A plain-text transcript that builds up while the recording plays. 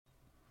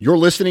You're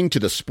listening to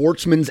the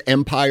Sportsman's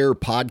Empire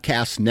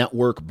Podcast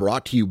Network,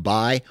 brought to you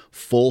by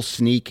Full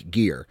Sneak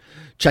Gear.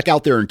 Check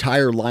out their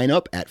entire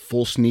lineup at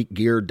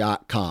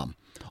fullsneakgear.com.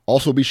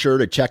 Also be sure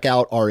to check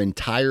out our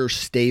entire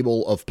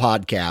stable of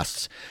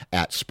podcasts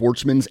at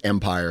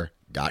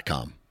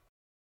sportsmansempire.com.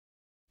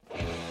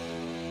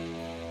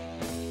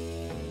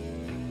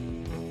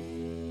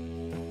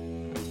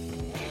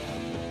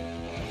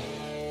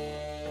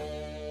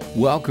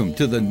 Welcome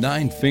to the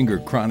Nine Finger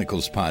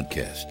Chronicles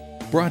podcast,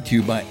 brought to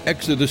you by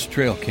Exodus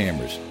Trail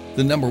Cameras,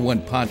 the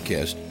 #1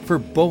 podcast for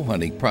bow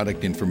hunting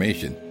product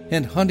information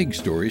and hunting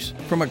stories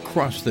from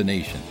across the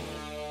nation.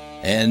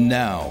 And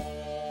now,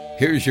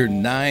 here's your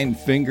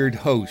nine-fingered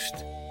host,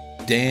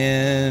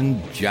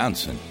 Dan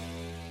Johnson.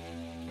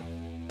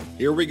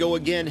 Here we go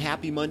again.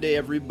 Happy Monday,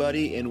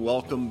 everybody, and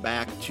welcome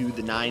back to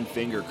the Nine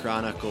Finger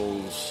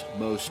Chronicles,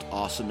 most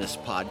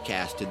awesomest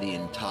podcast in the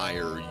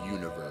entire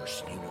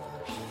universe.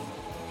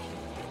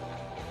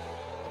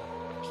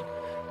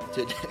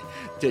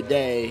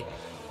 Today,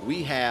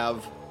 we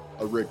have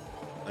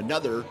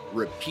another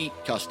repeat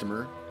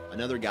customer,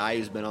 another guy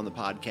who's been on the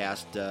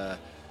podcast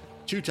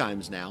 2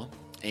 times now,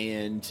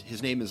 and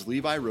his name is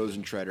Levi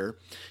Rosentreter.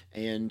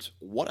 And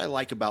what I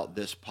like about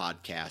this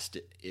podcast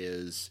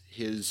is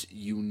his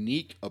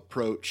unique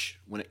approach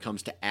when it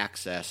comes to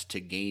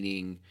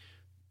gaining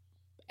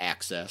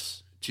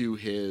access to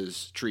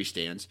his tree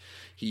stands.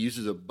 He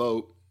uses a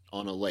boat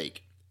on a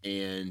lake,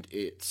 and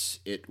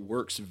it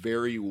works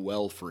very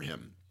well for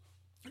him.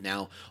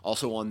 Now,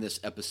 also on this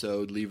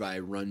episode, Levi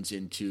runs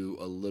into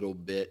a little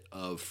bit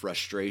of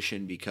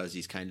frustration because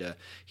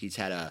he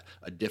had a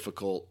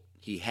difficult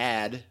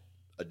time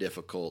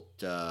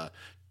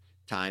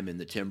in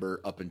the timber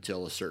up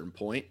until a certain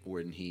point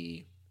when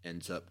he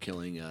ends up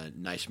killing a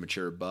nice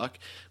mature buck,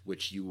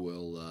 which you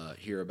will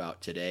hear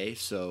about today.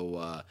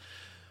 So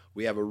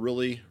we have a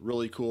really,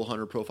 really cool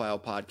hunter profile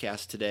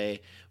podcast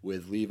today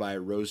with Levi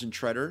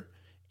Rosentreter.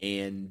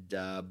 And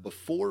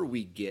before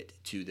we get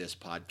to this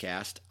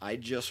podcast, I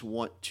just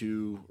want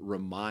to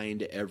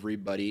remind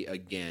everybody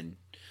again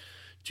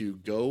to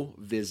go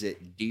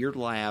visit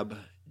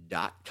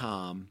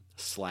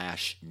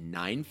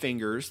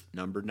deerlab.com/9fingers,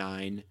 number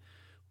 9,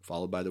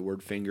 followed by the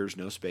word fingers,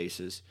 no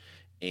spaces,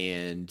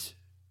 and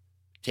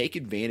take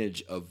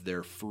advantage of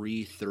their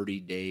free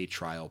 30-day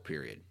trial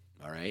period.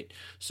 All right.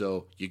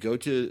 So you go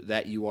to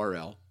that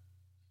URL,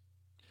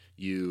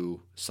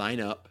 you sign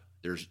up.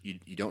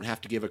 You don't have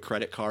to give a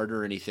credit card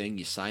or anything.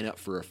 You sign up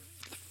for a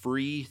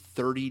free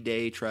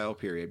 30-day trial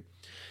period,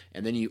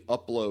 and then you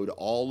upload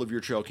all of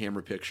your trail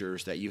camera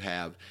pictures that you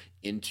have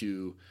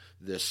into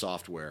this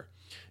software.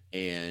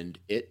 And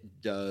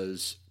it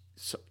does,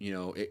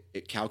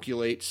 it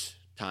calculates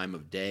time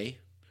of day,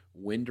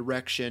 wind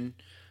direction,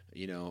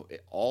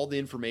 all the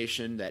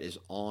information that is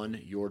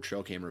on your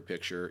trail camera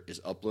picture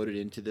is uploaded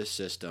into this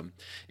system.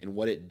 And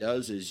what it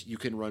does is you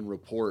can run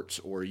reports,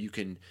 or you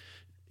can,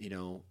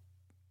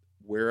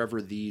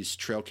 wherever these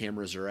trail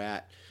cameras are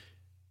at,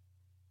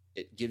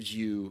 it gives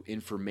you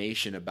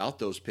information about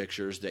those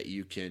pictures that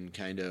you can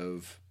kind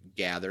of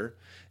gather,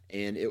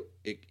 and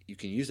you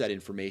can use that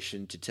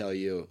information to tell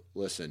you,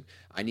 listen,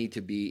 I need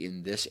to be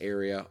in this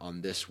area on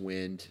this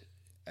wind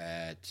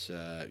at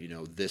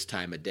this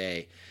time of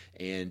day,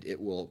 and it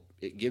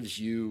gives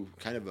you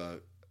kind of an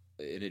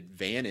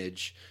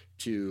advantage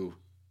to,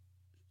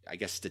 I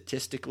guess,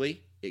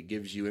 statistically, it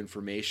gives you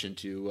information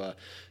to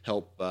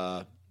help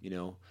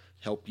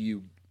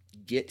you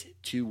get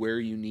to where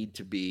you need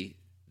to be.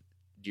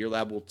 Deer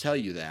Lab will tell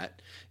you that,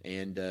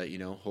 and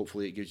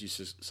hopefully it gives you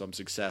some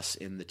success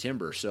in the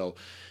timber. So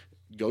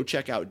go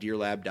check out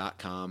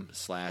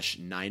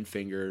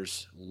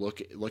deerlab.com/9fingers.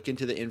 Look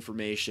into the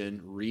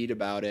information, read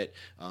about it.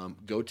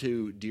 Go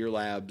to Deer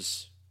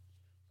Lab's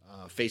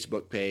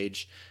Facebook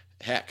page.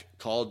 Heck,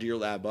 call Deer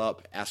Lab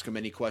up, ask them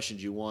any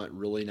questions you want.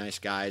 Really nice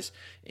guys,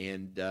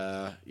 and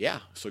so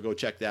go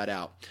check that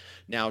out.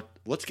 Now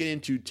let's get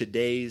into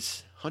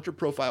today's Hunter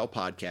Profile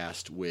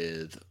podcast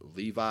with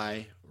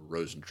Levi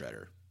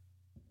Rosentreter.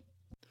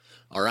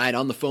 All right,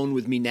 on the phone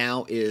with me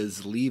now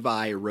is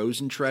Levi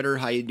Rosentreter.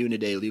 How you doing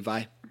today,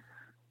 Levi?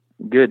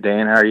 Good,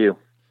 Dan. How are you?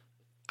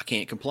 I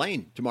can't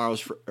complain.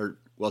 Tomorrow's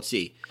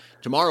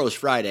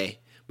Friday,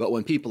 but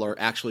when people are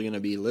actually going to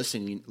be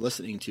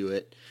listening to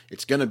it,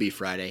 it's going to be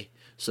Friday.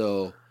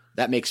 So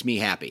that makes me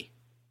happy.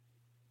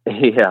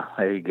 Yeah,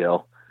 there you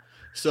go.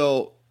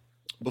 So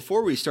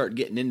before we start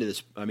getting into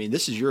this,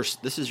 this is your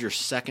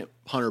second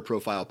Hunter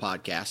Profile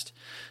podcast,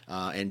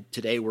 and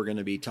today we're going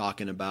to be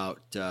talking about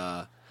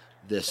a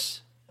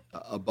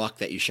buck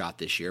that you shot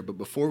this year. But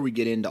before we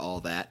get into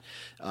all that,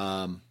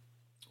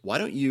 why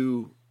don't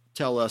you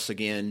tell us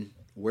again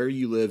where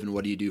you live and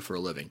what do you do for a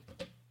living?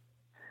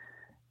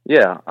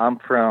 Yeah, I'm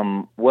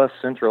from West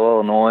Central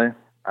Illinois.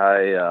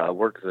 I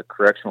work as a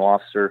correctional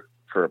officer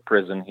for a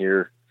prison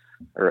here,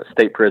 or a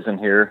state prison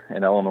here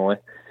in Illinois.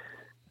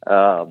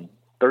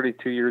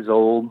 32 years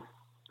old,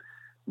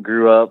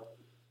 grew up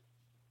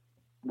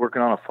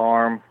working on a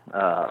farm.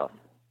 I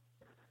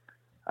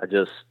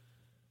just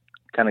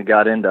kind of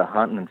got into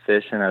hunting and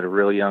fishing at a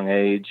really young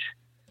age.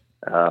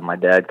 My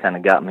dad kind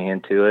of got me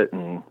into it,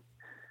 and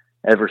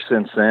ever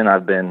since then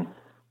I've been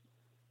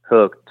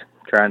hooked,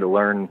 trying to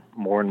learn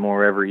more and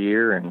more every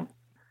year, and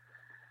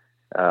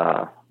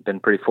been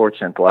pretty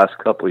fortunate the last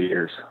couple of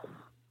years.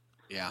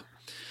 Yeah.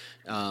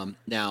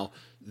 Now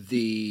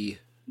the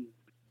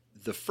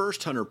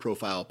first Hunter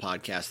Profile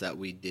podcast that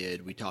we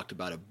did, we talked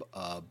about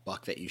a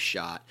buck that you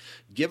shot.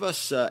 Give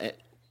us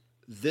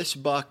this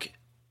buck,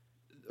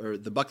 or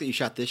the buck that you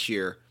shot this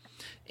year,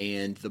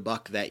 and the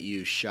buck that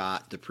you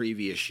shot the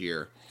previous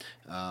year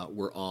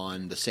were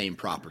on the same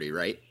property,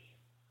 right?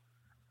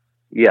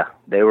 Yeah,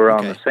 they were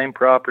on the same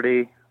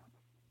property,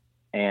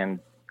 and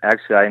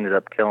actually I ended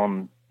up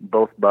killing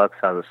both bucks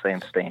out of the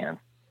same stand.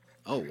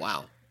 Oh,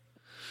 wow.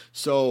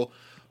 So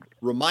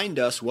remind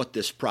us what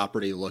this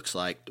property looks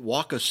like.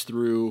 Walk us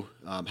through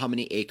how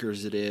many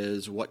acres it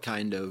is, what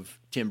kind of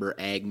timber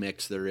ag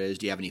mix there is.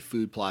 Do you have any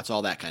food plots,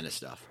 all that kind of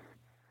stuff?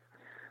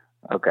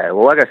 Okay.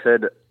 Well, like I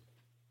said,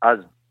 I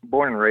was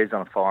born and raised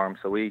on a farm,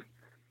 so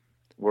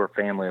we're a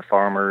family of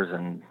farmers,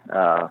 and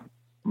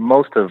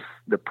most of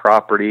the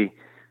property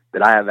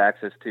that I have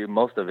access to,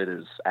 most of it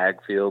is ag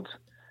fields.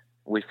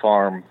 We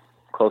farm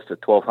close to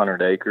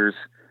 1,200 acres,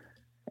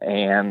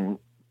 and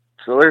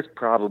so there's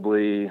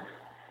probably,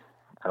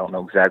 I don't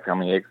know exactly how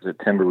many acres of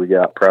timber we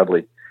got,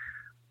 probably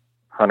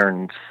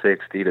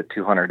 160 to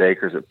 200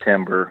 acres of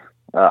timber.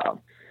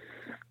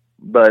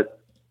 But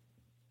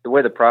the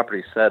way the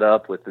property's set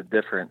up with the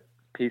different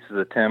pieces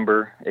of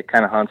timber, it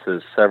kind of hunts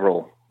as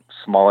several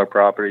smaller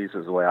properties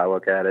is the way I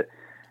look at it.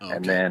 Okay.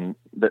 And then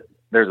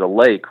there's a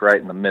lake right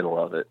in the middle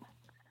of it,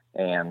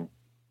 and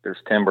there's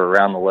timber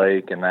around the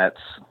lake, and that's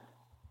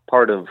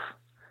part of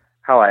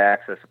how I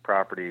access the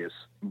property is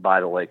by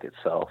the lake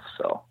itself.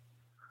 So,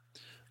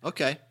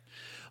 okay.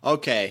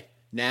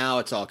 Now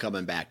it's all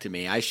coming back to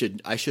me. I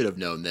should have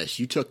known this.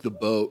 You took the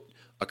boat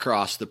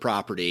across the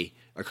property,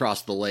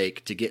 across the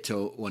lake to get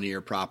to one of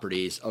your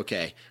properties.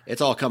 Okay.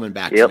 It's all coming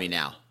back to me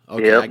now.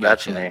 Okay. Yep, I got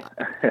that's you. me.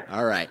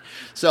 All right.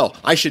 So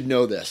I should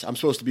know this. I'm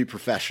supposed to be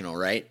professional,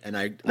 right? And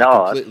I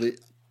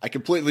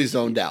completely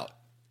zoned out.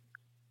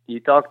 You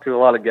talk to a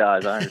lot of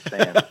guys. I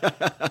understand.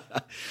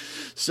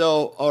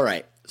 So, all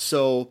right.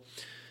 So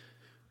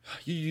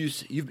you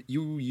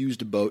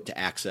used a boat to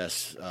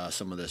access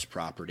some of this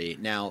property.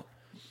 Now,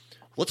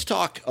 let's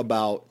talk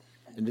about.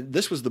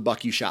 This was the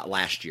buck you shot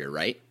last year,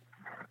 right?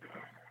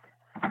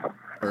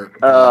 Or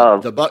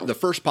the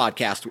first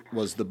podcast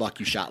was the buck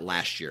you shot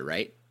last year,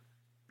 right?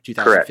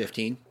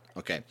 2015. Correct.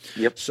 Okay.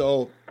 Yep.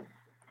 So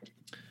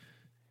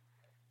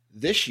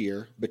this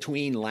year,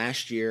 between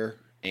last year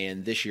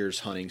and this year's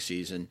hunting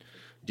season,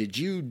 did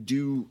you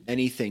do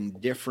anything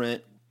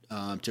different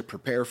to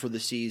prepare for the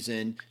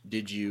season?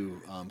 Did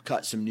you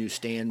cut some new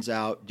stands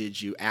out? Did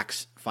you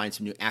find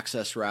some new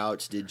access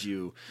routes? Did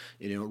you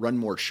run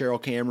more trail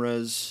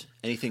cameras?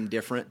 Anything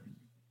different?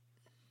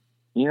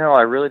 I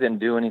really didn't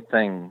do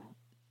anything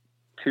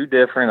too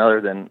different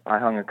other than I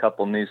hung a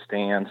couple new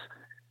stands.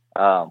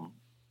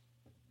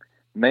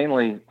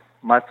 Mainly,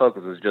 my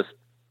focus was just,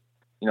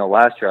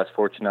 last year I was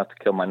fortunate enough to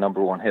kill my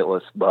number one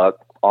hitless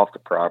buck off the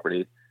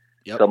property.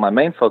 Yep. So my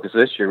main focus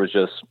this year was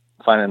just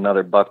finding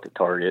another buck to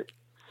target.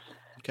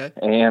 Okay.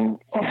 And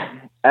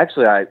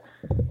actually, I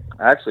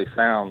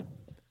found,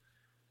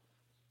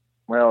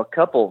 a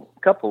couple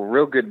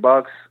real good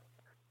bucks.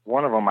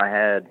 One of them I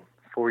had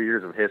 4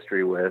 years of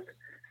history with.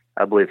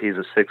 I believe he's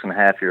a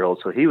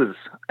 6.5-year-old. So he was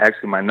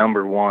actually my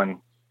number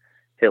one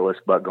hitless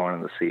buck going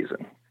into the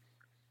season,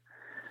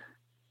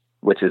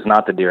 which is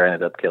not the deer I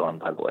ended up killing,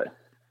 by the way.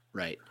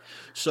 Right.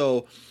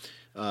 So,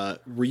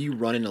 were you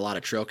running a lot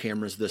of trail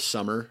cameras this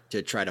summer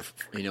to try to,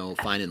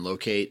 find and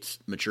locate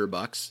mature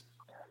bucks?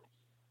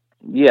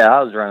 Yeah,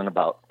 I was running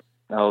about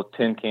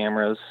 10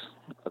 cameras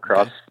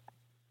across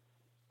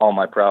all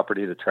my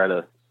property to try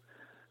to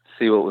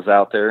see what was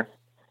out there.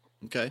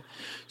 Okay.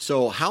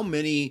 So how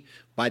many,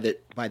 by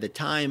the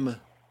time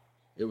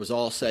it was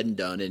all said and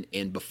done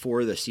and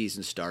before the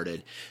season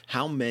started,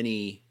 how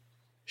many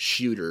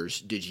shooters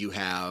did you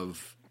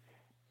have?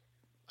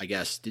 I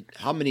guess,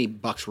 how many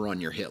bucks were on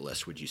your hit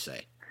list, would you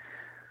say?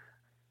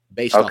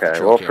 Based off the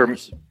trail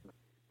cameras.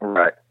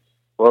 Right.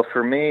 Well,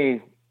 for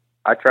me,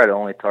 I try to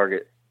only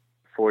target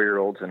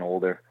 4-year-olds and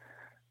older.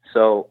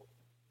 So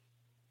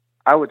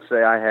I would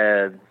say I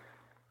had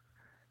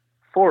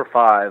 4 or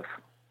 5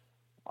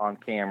 on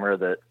camera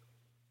that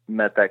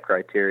met that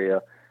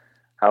criteria.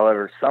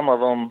 However, some of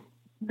them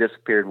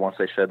disappeared once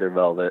they shed their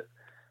velvet.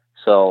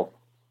 So,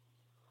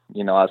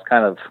 I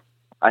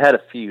had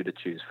a few to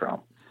choose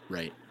from.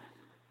 Right.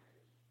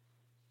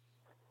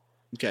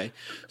 Okay.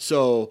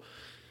 So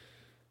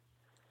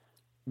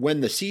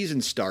when the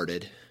season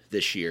started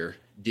this year,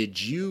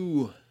 did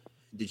you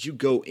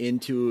go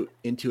into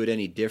it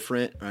any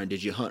different? Or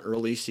did you hunt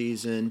early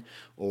season,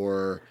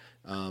 or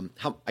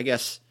I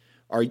guess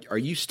are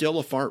you still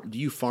a farm? Do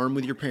you farm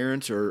with your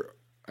parents, or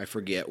I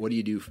forget, what do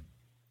you do?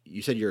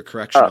 You said you're a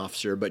correction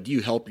officer, but do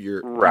you help right?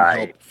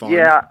 You help farm?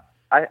 Yeah,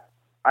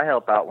 I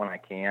help out when I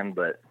can,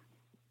 but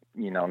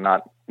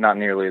not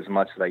nearly as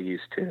much as I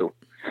used to.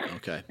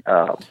 Okay.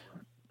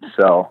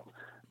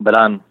 But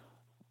I'm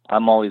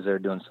I'm always there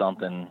doing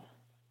something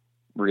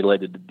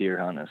related to deer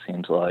hunting, it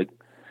seems like.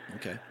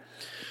 Okay.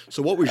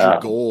 So what was your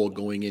goal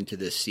going into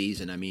this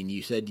season? I mean,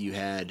 you said you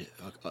had,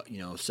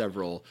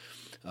 several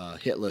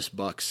hitless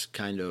bucks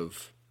kind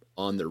of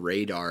on the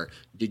radar.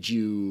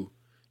 You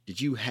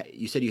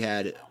said you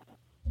had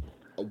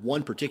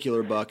one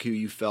particular buck who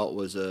you felt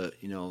was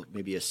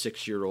maybe a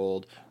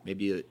 6-year-old,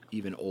 maybe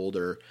even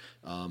older.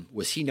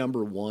 Was he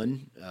number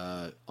one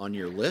on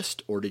your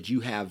list, or did you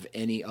have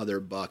any other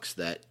bucks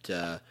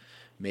that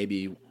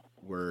maybe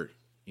were,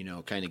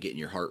 kind of getting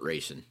your heart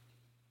racing?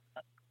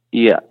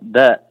 Yeah,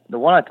 the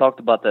one I talked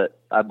about that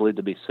I believe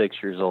to be 6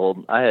 years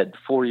old, I had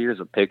 4 years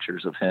of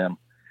pictures of him.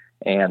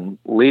 And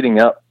leading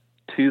up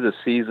to the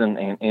season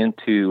and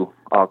into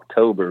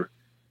October,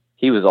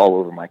 he was all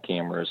over my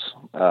cameras.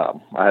 I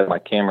had my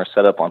camera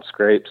set up on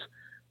scrapes,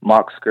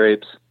 mock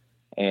scrapes,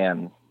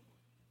 and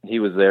he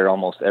was there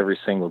almost every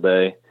single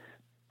day,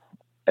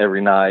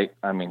 every night.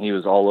 I mean, he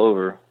was all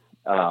over.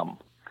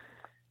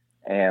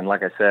 And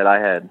like I said, I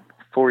had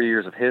 4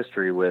 years of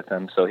history with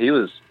him. So he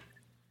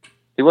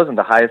wasn't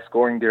the highest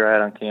scoring deer I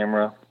had on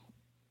camera.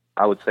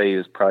 I would say he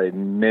was probably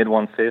mid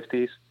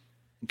 150s.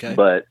 Okay.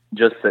 But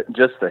just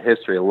the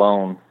history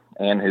alone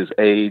and his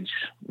age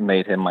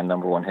made him my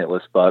number one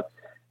hitless buck.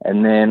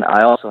 And then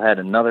I also had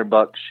another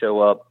buck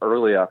show up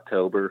early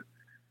October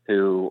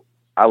who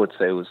I would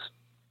say was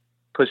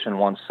pushing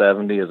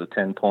 170 as a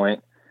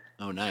 10-point.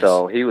 Oh, nice.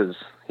 So he was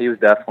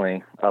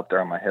definitely up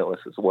there on my hit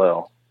list as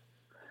well.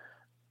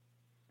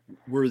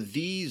 Were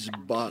these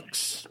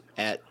bucks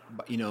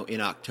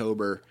in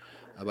October,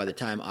 by the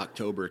time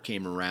October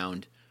came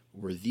around,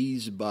 were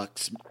these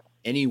bucks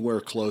anywhere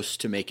close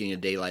to making a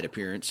daylight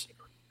appearance?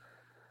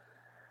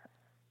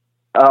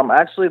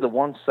 Actually, the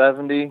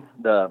 170,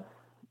 the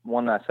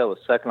one that I said was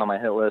second on my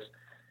hit list,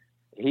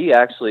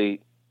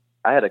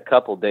 I had a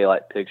couple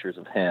daylight pictures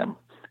of him.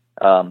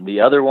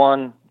 The other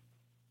one,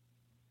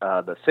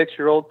 the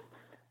 6-year-old,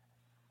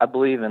 I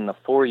believe in the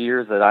 4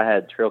 years that I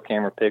had trail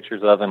camera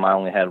pictures of him, I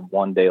only had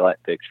one daylight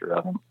picture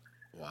of him.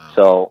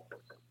 Wow.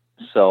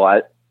 So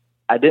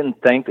I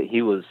didn't think that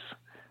he was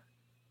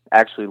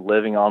actually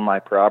living on my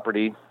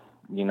property.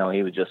 He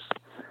would just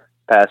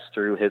pass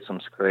through, hit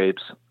some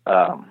scrapes.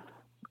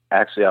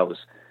 Actually, I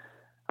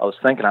was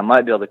thinking I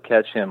might be able to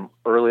catch him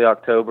early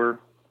October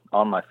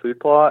on my food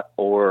plot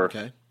or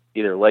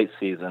either late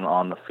season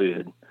on the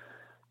food.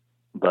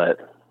 But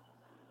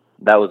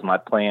that was my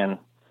plan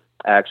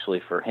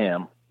actually for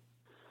him.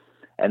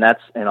 And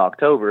that's in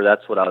October.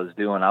 That's what I was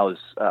doing. I was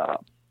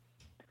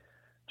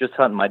just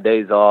hunting my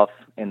days off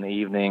in the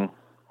evening,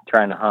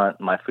 trying to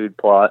hunt my food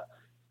plot,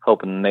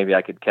 hoping maybe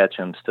I could catch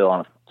him still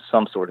on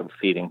some sort of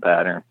feeding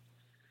pattern.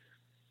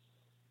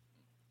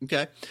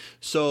 Okay.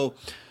 So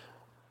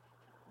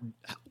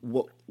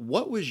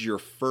what was your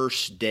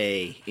first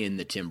day in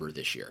the timber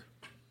this year?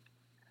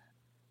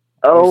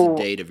 What was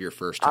the date of your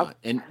first hunt?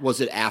 And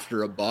was it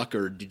after a buck,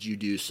 or did you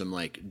do some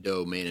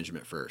doe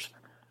management first?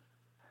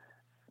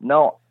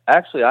 No,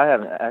 actually, I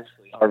haven't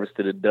actually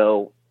harvested a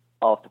doe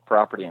off the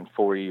property in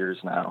 4 years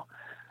now.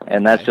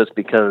 And that's just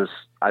because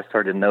I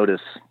started to notice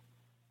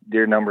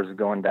deer numbers are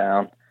going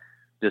down,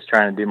 just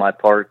trying to do my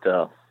part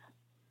to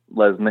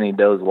let as many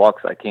does walk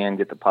as I can,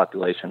 get the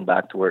population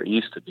back to where it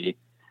used to be.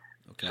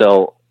 Okay.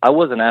 So I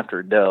wasn't after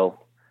a doe.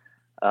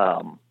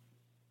 Well,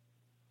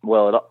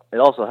 it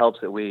also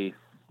helps that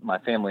my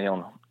family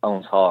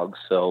owns hogs,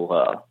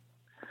 so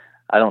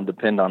I don't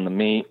depend on the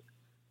meat.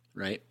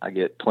 Right. I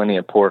get plenty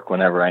of pork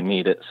whenever I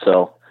need it.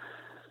 So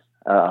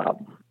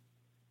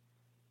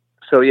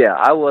yeah,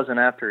 I wasn't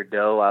after a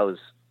doe. I was,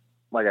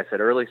 like I said,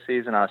 early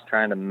season, I was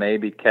trying to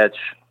maybe catch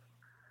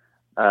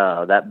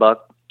that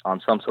buck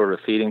on some sort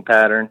of feeding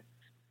pattern.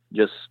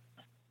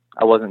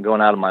 I wasn't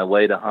going out of my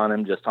way to hunt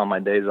him just on my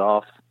days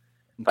off.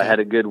 If I had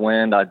a good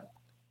wind, I'd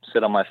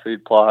sit on my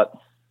food plot,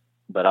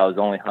 but I was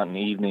only hunting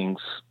evenings,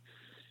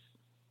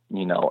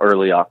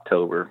 early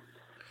October.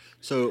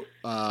 So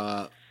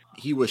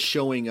he was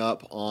showing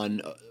up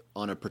on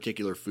a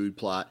particular food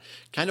plot.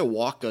 Kind of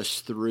walk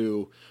us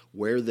through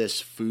where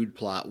this food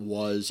plot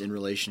was in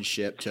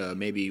relationship to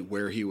maybe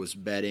where he was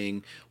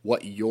bedding,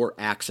 what your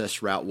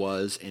access route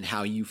was, and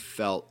how you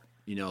felt,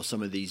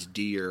 some of these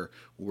deer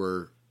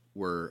were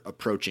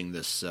approaching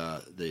this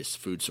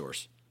food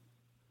source.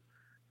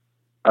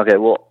 Okay,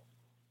 well,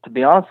 to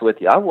be honest with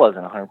you, I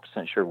wasn't 100%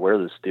 sure where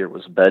this deer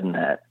was bedding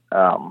at,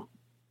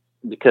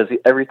 because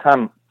every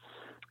time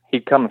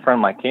he'd come in front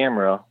of my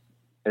camera,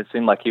 it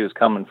seemed like he was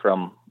coming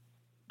from,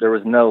 there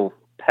was no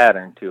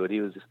pattern to it. He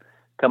was just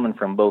coming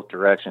from both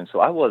directions. So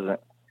I wasn't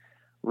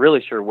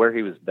really sure where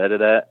he was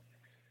bedded at.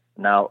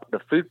 Now, the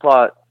food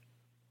plot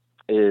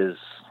is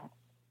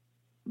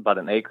about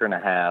 1.5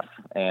 acres,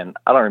 and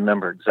I don't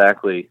remember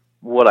exactly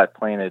what I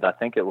planted. I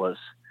think it was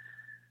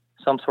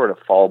some sort of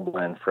fall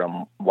blend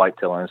from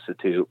Whitetail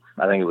Institute.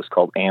 I think it was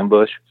called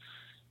Ambush,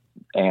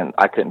 and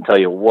I couldn't tell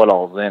you what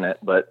all's in it,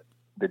 but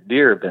the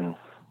deer have been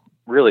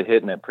really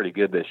hitting it pretty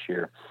good this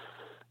year.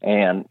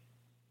 And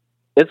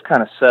it's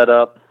kind of set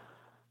up.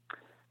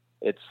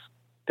 It's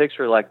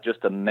picture like just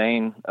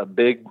a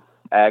big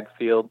ag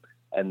field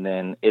and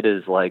then it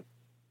is like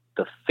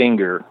the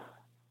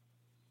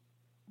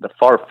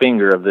far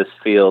finger of this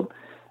field,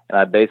 and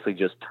I basically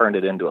just turned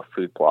it into a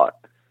food plot.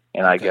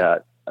 And I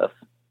got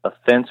a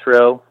fence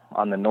row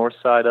on the north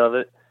side of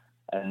it,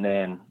 and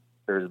then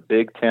there's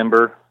big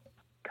timber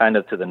kind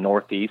of to the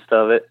northeast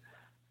of it,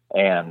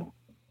 and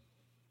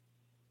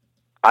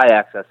I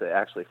access it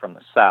actually from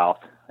the south,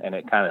 and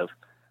it kind of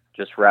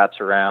just wraps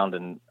around,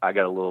 and I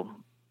got a little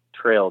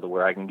trail to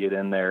where I can get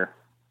in there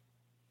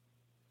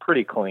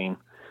pretty clean.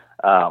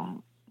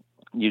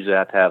 Usually I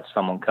have to have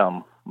someone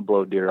come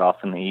blow deer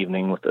off in the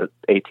evening with the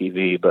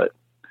ATV, but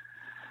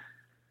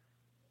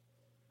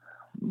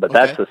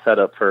that's a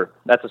setup for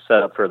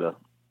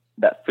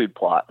that food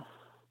plot.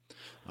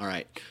 All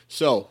right.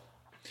 So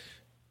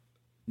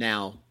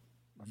now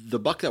the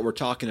buck that we're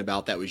talking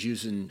about that was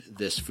using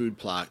this food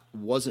plot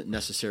wasn't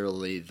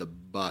necessarily the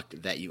buck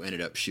that you ended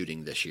up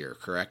shooting this year,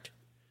 correct?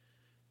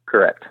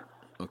 Correct.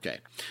 Okay.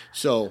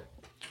 So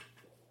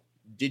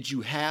did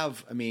you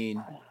have any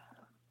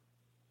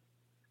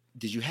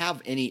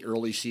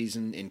early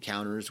season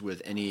encounters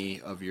with any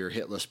of your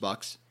hitless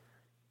bucks?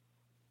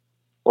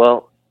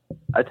 Well,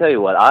 I tell you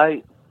what,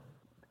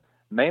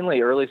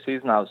 mainly early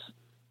season, I was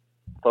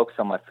focused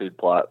on my food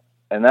plot.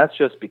 And that's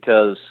just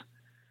because,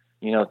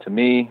 to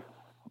me,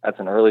 that's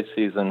an early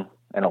season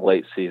and a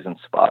late season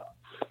spot.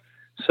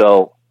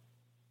 So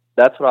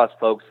that's what I was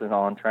focusing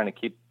on, trying to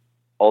keep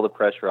all the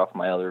pressure off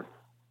my other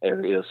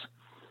areas.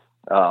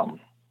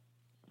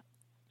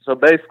 So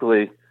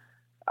basically,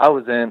 I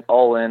was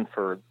all in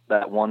for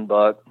that one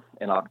buck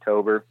in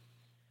October.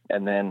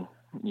 And then,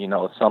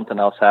 if something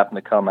else happened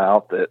to come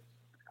out that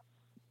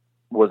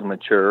was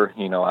mature,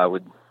 I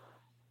would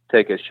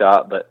take a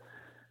shot, but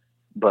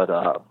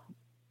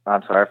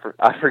I'm sorry,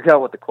 I forgot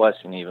what the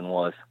question even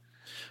was.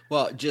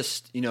 Well,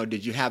 just,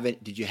 did you have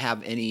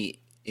any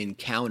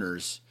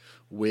encounters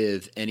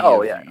with any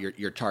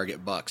your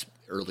target bucks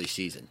early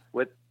season?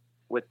 With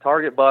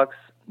target bucks,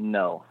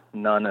 no,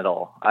 none at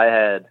all. I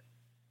had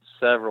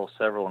several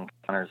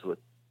encounters with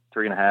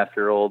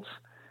 3.5-year-olds.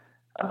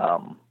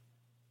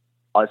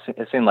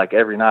 It seemed like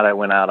every night I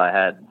went out, I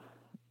had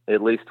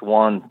at least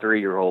one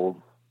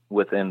 3-year-old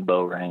within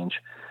bow range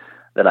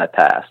that I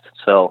passed.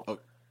 So,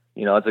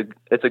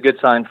 it's a good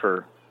sign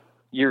for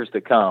years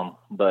to come,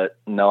 but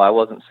no, I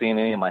wasn't seeing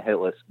any of my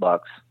hitless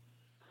bucks.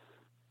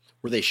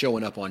 Were they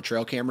showing up on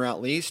trail camera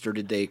at least, or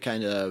did they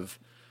kind of,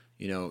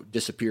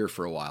 disappear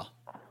for a while?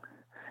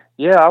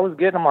 Yeah, I was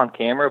getting them on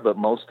camera, but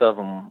most of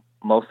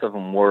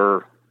them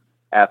were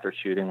after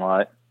shooting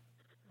light.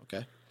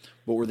 Okay.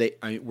 But were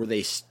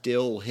they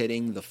still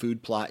hitting the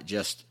food plot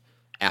just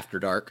after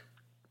dark?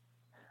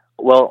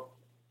 Well,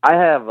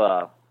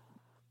 I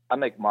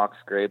make mock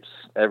scrapes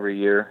every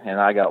year, and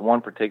I got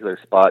one particular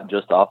spot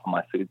just off of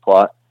my food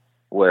plot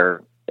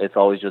where it's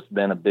always just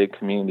been a big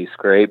community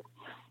scrape.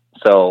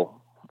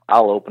 So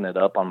I'll open it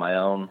up on my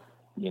own,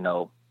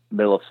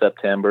 middle of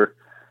September,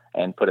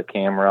 and put a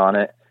camera on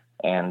it,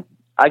 and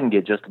I can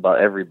get just about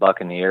every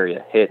buck in the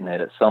area hitting it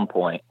at some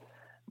point.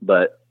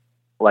 But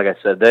like I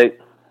said,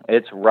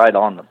 it's right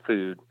on the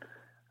food.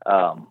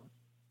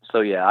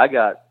 So yeah, I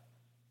got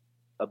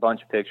a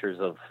bunch of pictures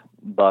of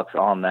bucks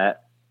on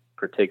that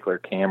particular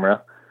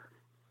camera.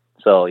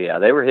 So yeah,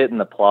 they were hitting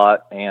the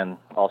plot and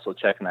also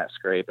checking that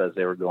scrape as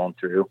they were going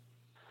through.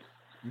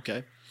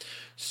 Okay.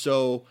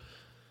 So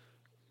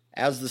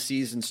as the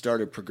season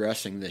started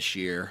progressing this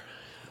year,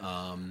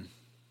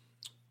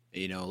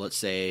 let's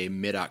say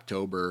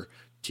mid-October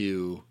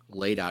to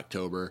late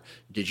October,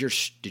 did your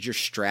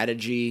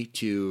strategy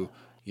to,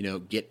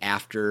 get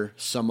after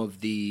some of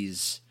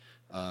these,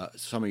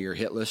 some of your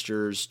hit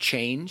listers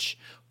change,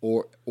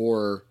 or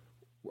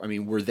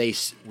were they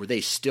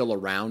still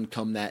around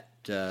come that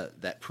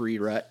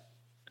pre-rut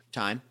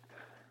time?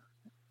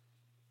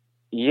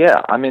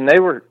 Yeah, they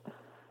were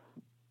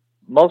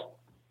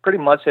pretty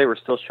much they were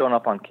still showing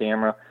up on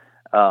camera.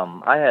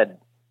 I had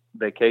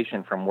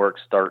vacation from work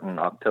starting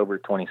October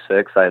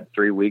 26th. I had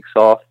 3 weeks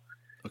off.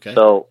 Okay.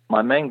 So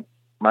my main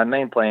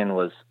plan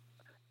was,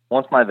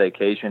 once my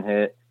vacation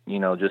hit,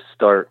 just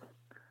start,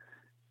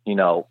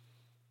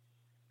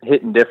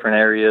 hitting different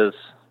areas,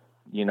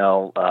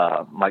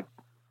 my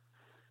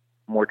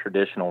more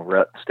traditional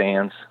rut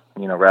stands,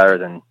 rather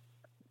than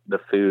the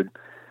food.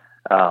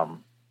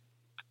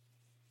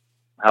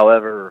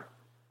 However,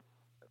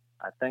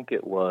 I think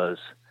it was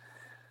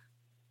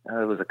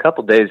a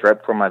couple days right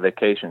before my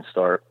vacation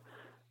start.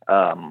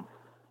 I'm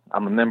a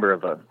member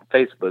of a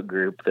Facebook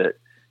group that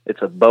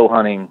it's a bow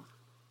hunting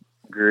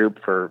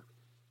group for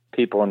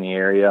people in the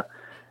area.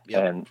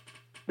 Yep. And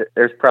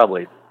there's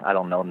probably,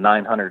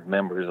 900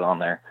 members on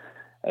there.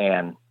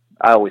 And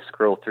I always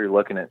scroll through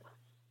looking at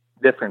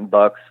different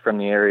bucks from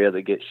the area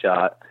that get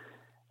shot.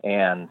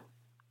 And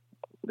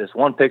this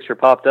one picture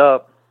popped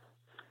up.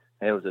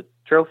 It was a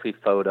trophy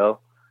photo,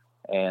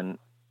 and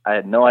I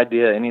had no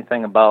idea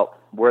anything about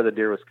where the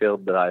deer was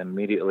killed, but I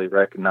immediately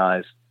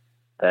recognized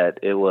that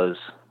it was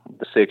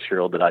the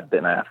 6-year-old that I'd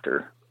been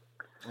after.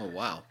 Oh,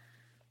 wow.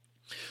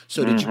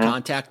 So did you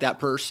contact that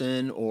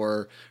person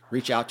or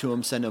reach out to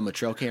him, send him a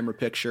trail camera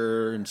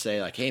picture and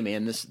say like, hey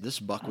man, this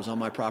buck was on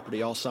my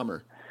property all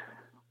summer?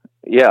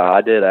 Yeah,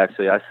 I did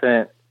actually. I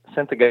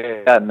sent the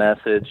guy a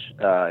message.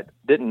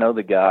 Didn't know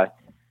the guy,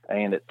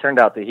 and it turned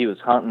out that he was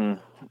hunting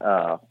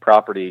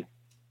property,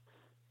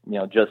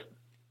 just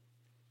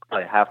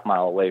probably a half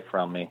mile away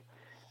from me.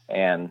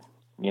 And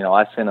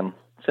I sent him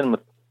a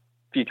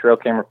few trail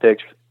camera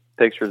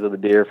pictures of the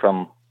deer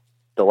from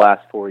the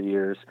last 4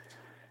 years,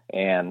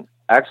 and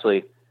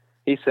actually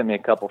he sent me a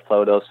couple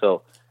photos.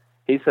 So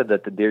he said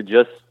that the deer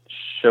just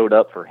showed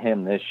up for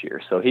him this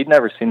year, so he'd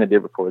never seen the deer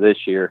before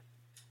this year.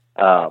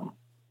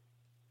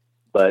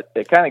 But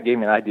it kind of gave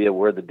me an idea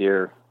where the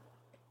deer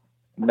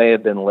may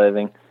have been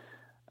living.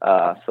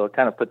 So it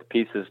kind of put the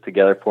pieces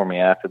together for me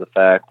after the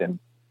fact. And,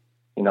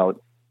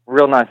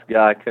 real nice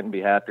guy, couldn't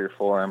be happier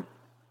for him.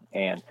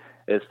 And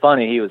it's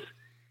funny,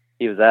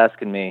 he was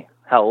asking me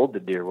how old the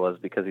deer was,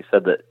 because he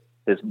said that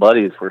his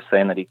buddies were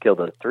saying that he killed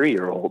a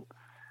 3-year-old.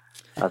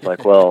 I was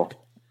like,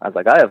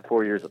 I have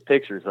 4 years of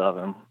pictures of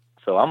him,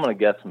 so I'm going to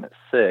guess him at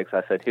 6.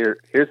 I said,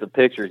 here's the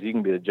pictures. You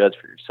can be the judge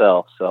for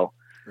yourself. So,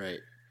 right.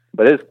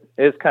 But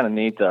it's kind of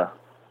neat to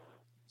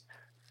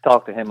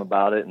talk to him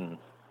about it and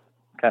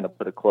kind of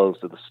put a close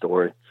to the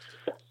story.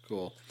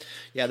 Cool.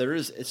 Yeah,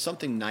 it's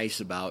something nice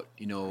about,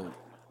 I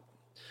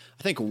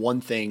think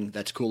one thing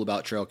that's cool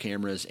about trail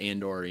cameras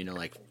and or,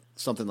 like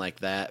something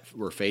like that,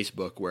 or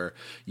Facebook, where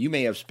you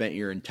may have spent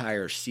your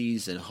entire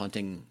season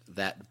hunting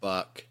that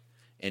buck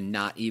and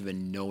not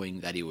even knowing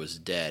that he was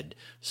dead.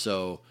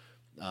 So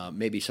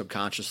maybe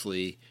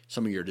subconsciously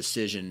some of your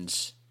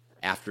decisions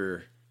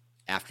after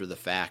the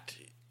fact,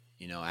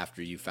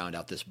 after you found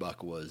out this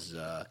buck was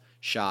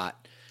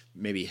shot,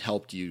 maybe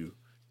helped you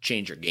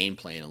change your game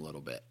plan a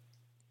little bit.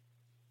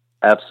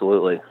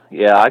 Absolutely.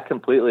 Yeah,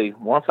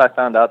 once I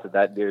found out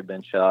that deer had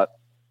been shot,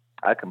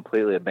 I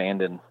completely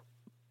abandoned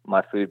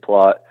my food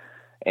plot,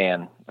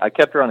 and I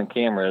kept running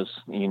cameras,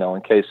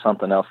 in case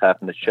something else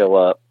happened to show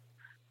up,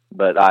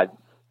 but I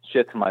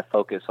shifted my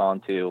focus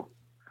onto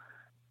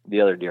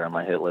the other deer on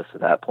my hit list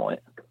at that point.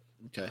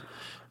 Okay.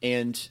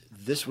 And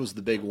this was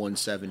the big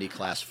 170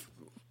 class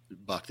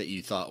buck that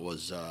you thought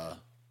was a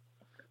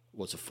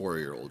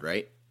 4-year-old,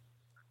 right?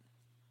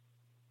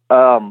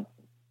 The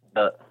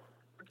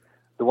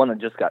one that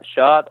just got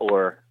shot,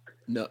 or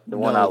the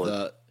one I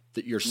was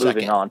your moving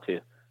second on to?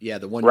 Yeah,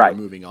 the one right. you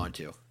were moving on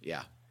to.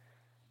 Yeah.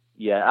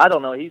 Yeah, I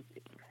don't know. He's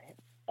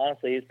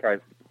probably a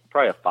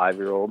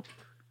 5-year-old.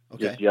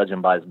 Okay. Just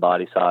judging by his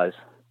body size.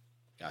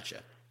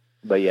 Gotcha.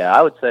 But yeah,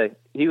 I would say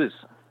he was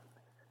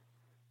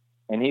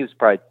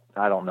probably,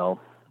 I don't know,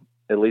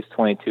 at least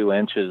 22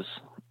 inches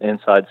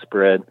inside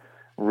spread,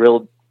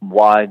 real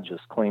wide,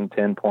 just clean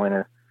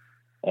 10-pointer.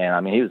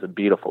 And he was a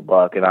beautiful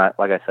buck. And I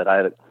had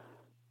a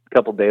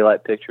couple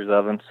daylight pictures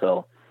of him.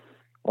 So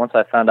once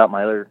I found out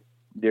my other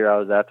deer I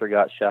was after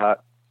got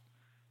shot,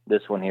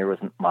 this one here was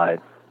my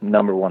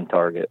number one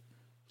target.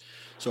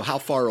 So how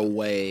far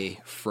away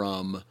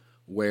from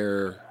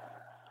where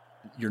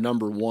your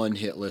number one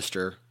hit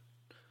lister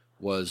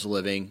was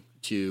living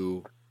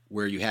to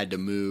where you had to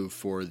move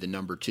for the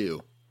number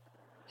 2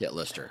 hit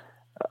lister?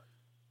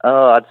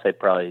 I'd say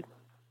probably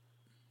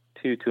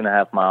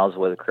 2.5 miles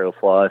away the crow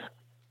flies.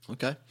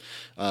 Okay.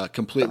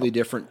 Completely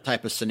different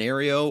type of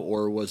scenario,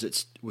 or was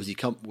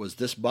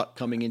this buck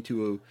coming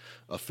into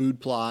a food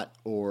plot,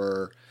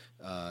 or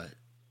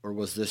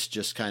was this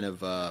just kind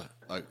of a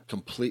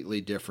completely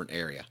different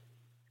area?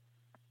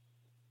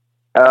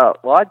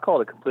 Well, I'd call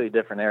it a completely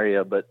different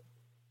area, but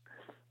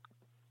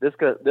this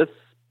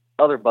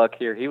other buck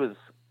here, he was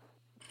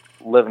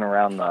living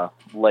around the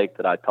lake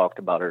that I talked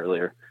about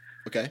earlier.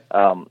 Okay.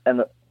 And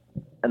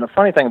the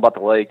funny thing about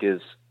the lake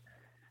is,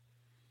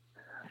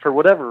 for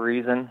whatever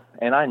reason,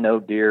 and I know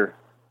deer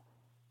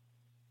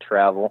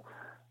travel,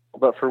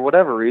 but for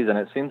whatever reason,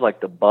 it seems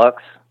like the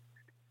bucks,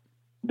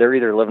 they're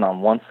either living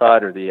on one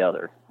side or the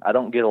other. I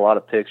don't get a lot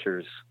of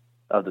pictures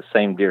of the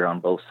same deer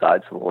on both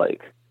sides of the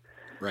lake.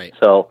 Right.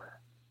 So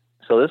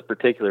this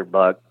particular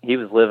buck, he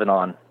was living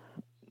on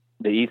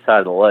the east side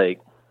of the lake.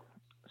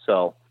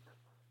 So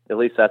at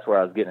least that's where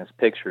I was getting his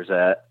pictures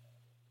at.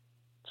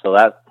 So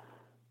that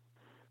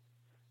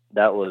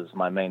was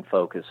my main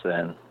focus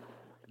then.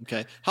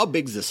 Okay. How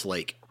big's this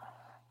lake?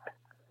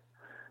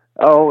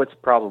 Oh, it's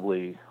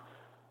probably,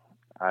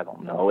 I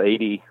don't know,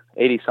 80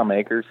 some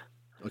acres.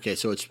 Okay,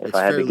 so it's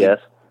I had to guess.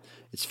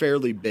 It's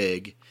fairly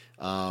big,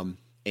 and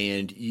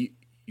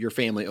your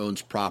family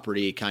owns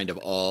property kind of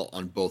all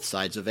on both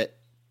sides of it?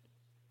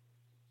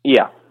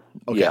 Yeah.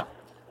 Okay. Yeah.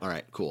 All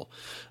right, cool.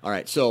 All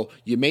right, so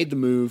you made the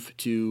move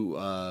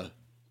to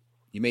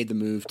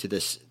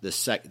the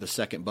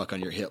second buck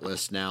on your hit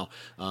list now.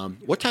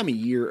 What time of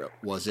year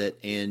was it,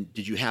 and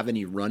did you have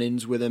any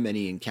run-ins with him,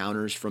 any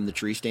encounters from the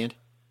tree stand?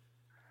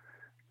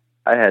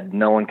 I had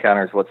no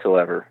encounters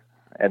whatsoever,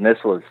 and this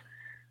was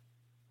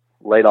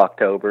late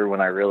October when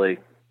I really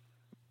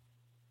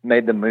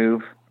made the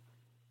move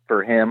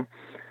for him.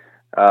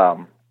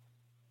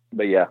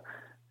 But yeah,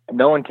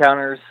 no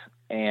encounters,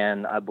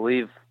 and I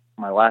believe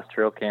my last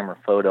trail camera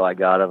photo I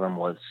got of him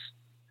was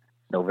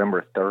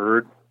November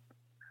 3rd.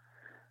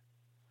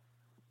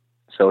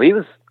 So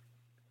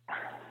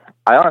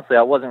I honestly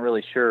wasn't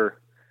really sure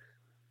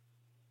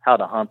how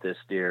to hunt this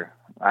deer.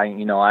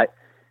 The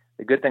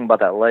good thing about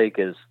that lake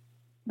is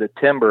the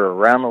timber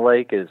around the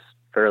lake is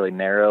fairly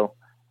narrow.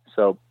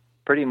 So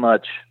pretty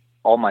much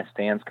all my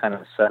stands kind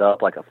of set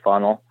up like a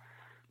funnel.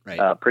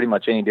 Right. Pretty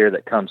much any deer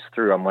that comes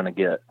through, I'm going to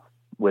get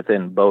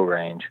within bow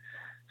range.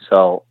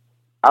 So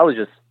I was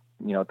just,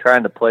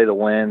 trying to play the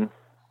wind,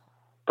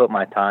 put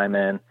my time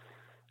in,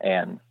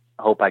 and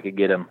hope I could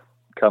get him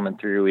coming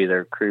through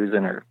either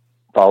cruising or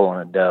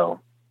following a doe.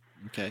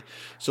 Okay.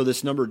 So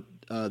this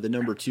the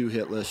number 2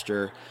 hit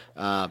lister,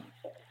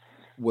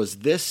 was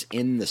this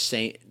in the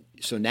same,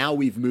 so now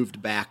we've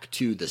moved back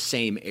to the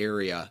same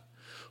area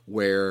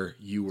where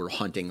you were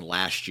hunting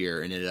last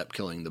year and ended up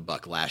killing the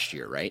buck last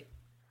year, right?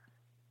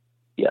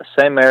 Yeah,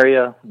 same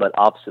area, but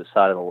opposite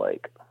side of the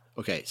lake.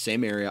 Okay,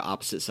 same area,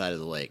 opposite side of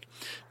the lake.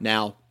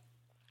 Now,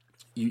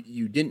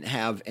 you didn't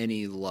have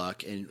any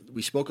luck, and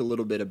we spoke a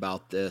little bit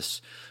about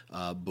this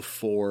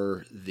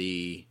before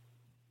the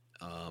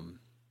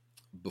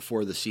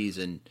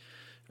season,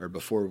 or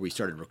before we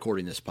started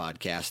recording this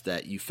podcast,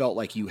 that you felt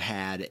like you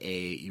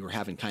were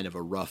having kind of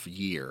a rough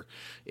year.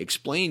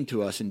 Explain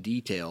to us in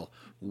detail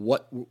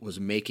what was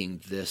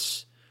making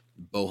this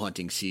bow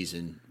hunting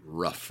season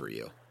rough for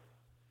you.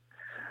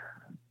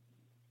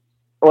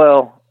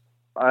 Well,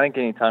 I think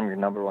anytime your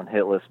number 1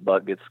 hit list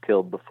buck gets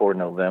killed before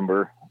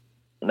November,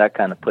 that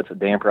kind of puts a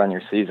damper on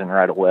your season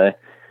right away.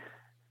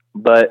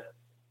 But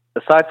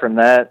aside from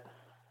that, it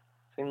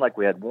seemed like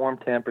we had warm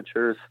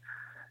temperatures,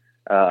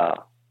 and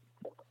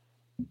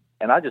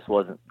I just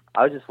wasn't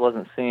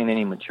seeing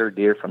any mature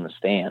deer from the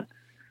stand.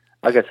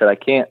 Like I said, I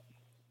can't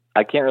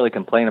really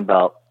complain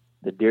about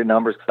the deer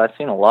numbers because I've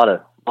seen a lot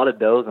of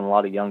does and a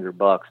lot of younger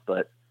bucks,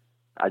 but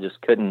I just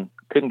couldn't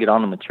get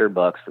on the mature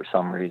bucks for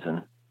some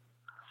reason.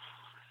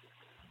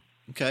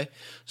 Okay.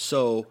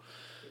 So,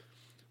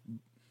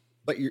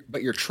 but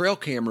your trail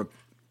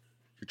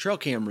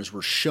cameras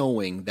were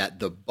showing that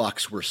the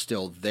bucks were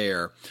still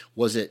there.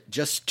 Was it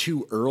just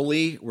too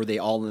early? Were they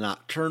all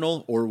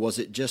nocturnal, or was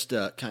it just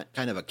a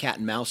kind of a cat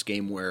and mouse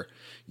game where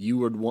you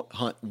would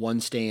hunt one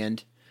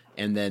stand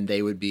and then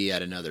they would be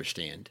at another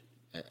stand,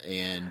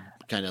 and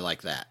kind of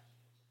like that?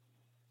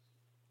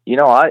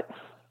 I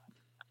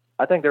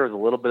think there was a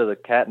little bit of the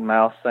cat and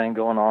mouse thing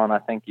going on. I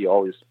think you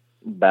always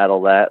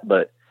battle that,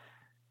 but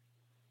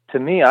to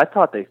me, I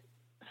thought they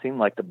seemed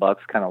like the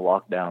bucks kind of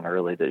locked down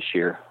early this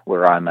year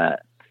where I'm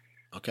at.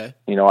 Okay.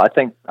 I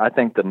think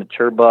the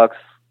mature bucks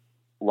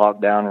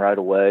locked down right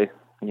away.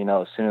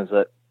 As soon as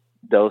that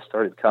doe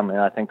started coming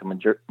in, I think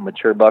the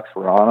mature bucks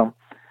were on them.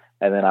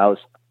 And then I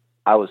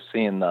was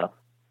seeing the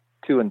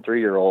 2 and 3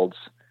 year olds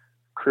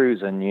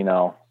cruising,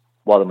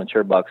 while the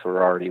mature bucks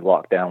were already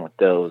locked down with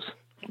does.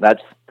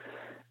 That's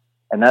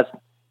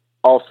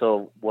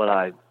also what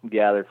I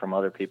gathered from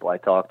other people I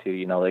talked to.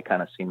 They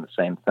kind of seem the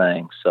same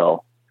thing.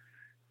 So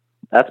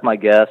that's my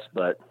guess,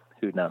 but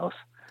who knows?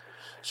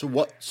 So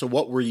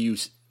what were you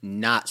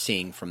not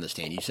seeing from the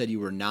stand? You said you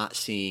were not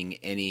seeing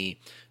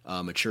any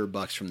mature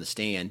bucks from the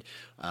stand.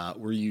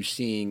 Were you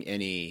seeing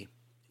any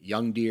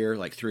young deer,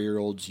 like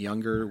 3-year-olds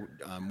younger?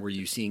 Were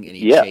you seeing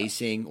any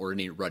chasing or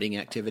any rutting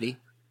activity?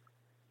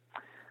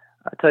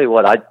 I tell you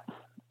what,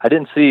 I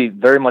didn't see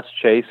very much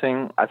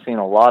chasing. I've seen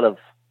a lot of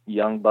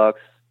young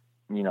bucks,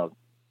 2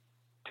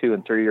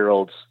 and 3 year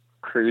olds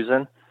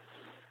cruising.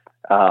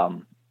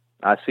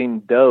 I've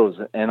seen does,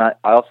 and I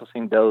also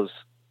seen does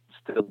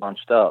still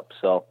bunched up.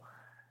 So,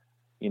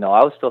 I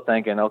was still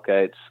thinking,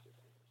 okay, it's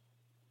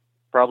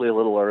probably a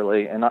little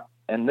early, and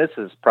this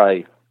is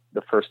probably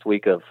the first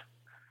week of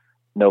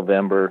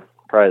November,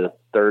 probably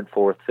the 3rd,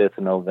 4th, 5th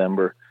of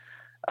November.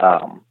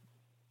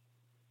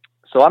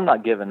 So I'm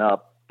not giving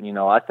up.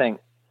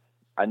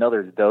 I know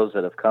there's does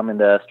that have come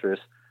into estrus.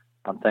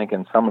 I'm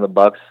thinking some of the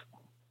bucks,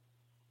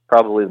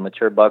 probably the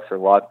mature bucks, are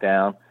locked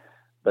down,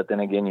 but then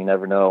again, you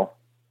never know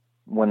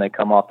when they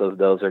come off those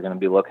does, they're going to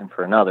be looking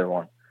for another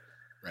one.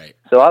 Right.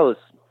 So I was,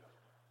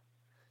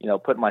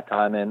 putting my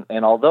time in,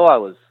 and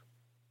although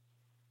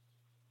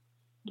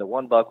the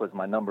one buck was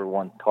my number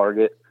 1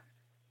 target,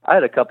 I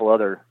had a couple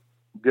other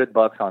good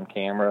bucks on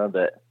camera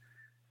that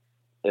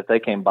if they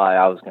came by,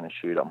 I was going to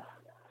shoot them.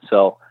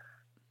 So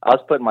I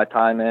was putting my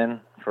time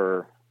in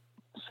for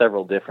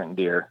several different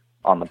deer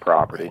on the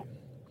property.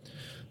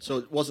 So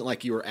it wasn't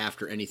like you were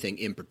after anything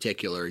in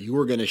particular. You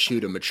were going to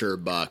shoot a mature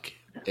buck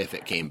if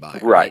it came by.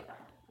 Right.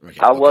 Okay.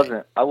 I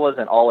wasn't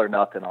all or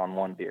nothing on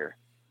one deer.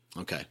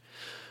 Okay.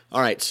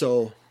 All right.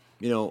 So,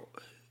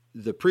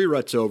 the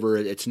pre-rut's over.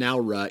 It's now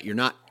rut. You're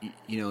not,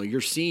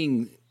 you're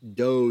seeing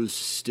does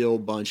still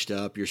bunched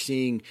up. You're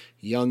seeing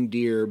young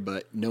deer,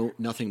 but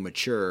nothing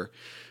mature.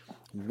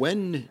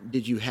 When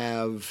did you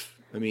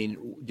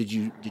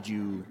did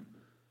you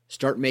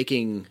start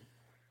making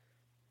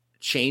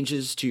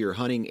changes to your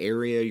hunting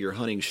area, your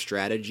hunting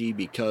strategy,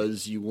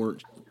 because you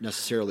weren't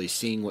necessarily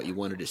seeing what you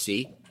wanted to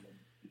see?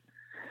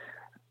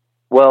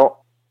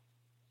 Well,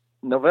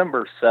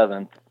 November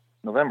 7th,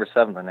 November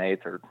 7th and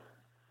 8th are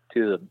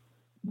two of the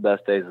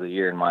best days of the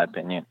year, in my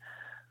opinion.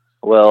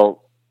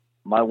 Well,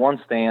 my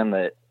one stand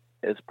that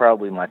is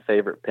probably my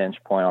favorite pinch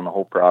point on the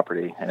whole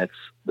property, and it's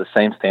the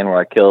same stand where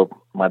I killed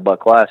my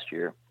buck last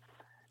year.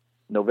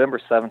 November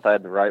 7th, I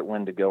had the right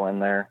wind to go in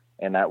there,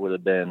 and that would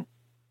have been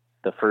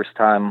the first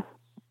time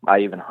I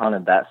even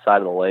hunted that side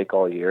of the lake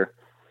all year.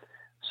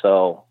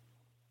 So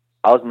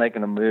I was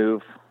making a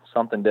move,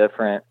 something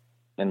different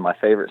in my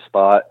favorite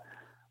spot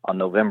on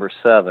November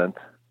 7th.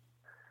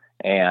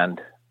 And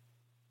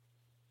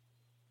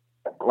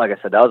like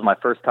I said, that was my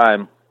first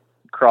time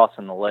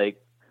crossing the lake.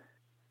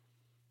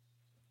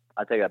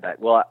 I take that back.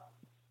 Well,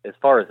 as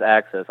far as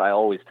access, I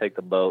always take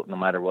the boat no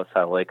matter what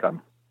side of the lake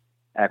I'm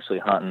actually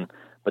hunting.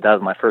 But that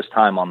was my first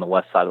time on the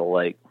west side of the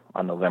lake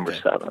on November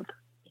 7th.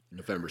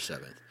 November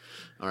 7th.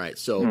 All right.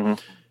 So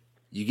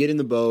you get in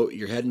the boat,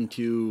 you're heading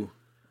to,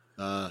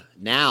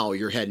 now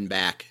you're heading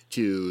back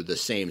to the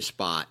same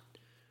spot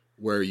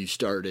where you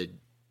started,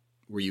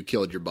 where you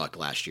killed your buck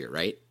last year,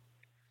 right?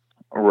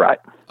 Right.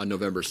 On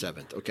November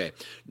 7th. Okay.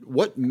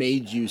 What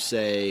made you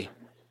say,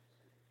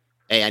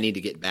 hey, I need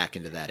to get back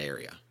into that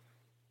area?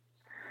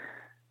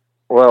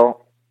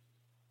 Well,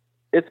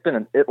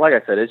 like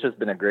I said, it's just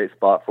been a great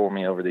spot for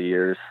me over the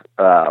years.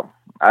 I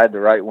had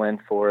the right wind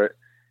for it,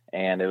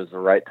 and it was the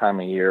right time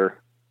of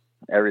year.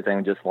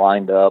 Everything just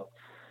lined up.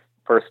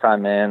 First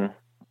time in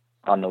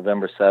on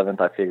November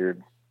 7th, I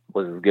figured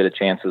was as good a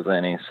chance as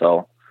any,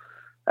 so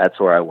that's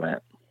where I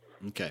went.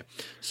 Okay.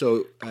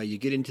 So you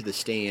get into the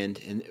stand,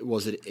 and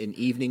was it an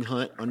evening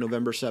hunt on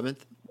November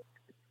 7th?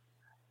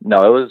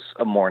 No, it was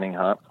a morning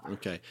hunt.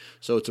 Okay.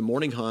 So it's a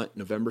morning hunt,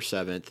 November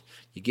 7th.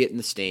 You get in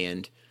the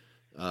stand.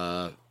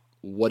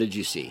 What did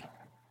you see?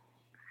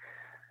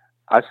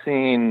 I've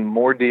seen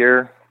more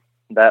deer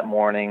that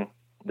morning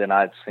than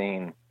I'd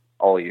seen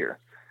all year.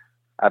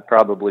 I've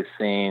probably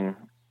seen,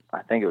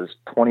 I think it was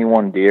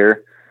 21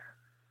 deer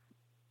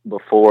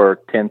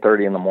before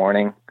 10:30 in the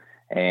morning,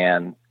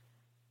 and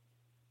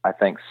I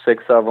think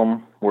 6 of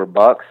them were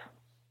bucks,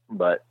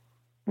 but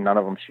none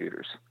of them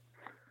shooters.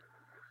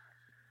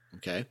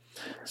 Okay.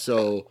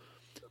 So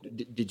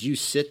did you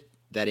sit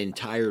that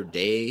entire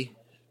day,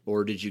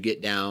 or did you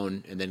get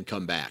down and then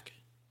come back?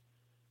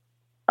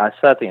 I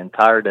sat the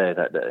entire day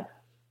that day.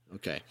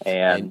 Okay.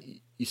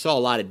 And you saw a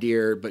lot of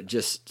deer, but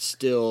just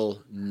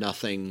still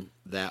nothing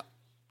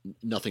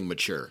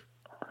mature.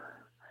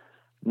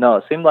 No,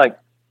 it seemed like,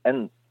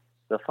 and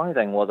the funny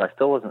thing was I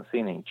still wasn't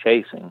seeing any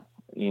chasing.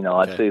 You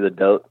know, Okay. I'd see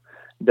the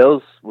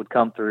does would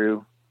come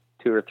through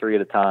 2 or 3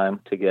 at a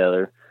time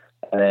together.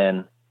 And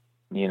then,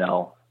 you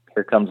know,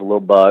 here comes a little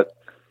buck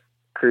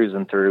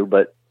cruising through,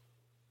 but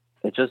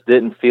it just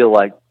didn't feel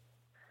like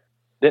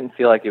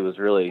it was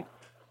really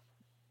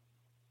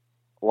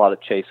a lot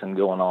of chasing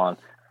going on.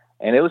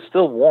 And it was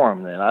still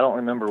warm then. I don't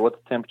remember what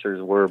the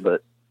temperatures were,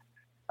 but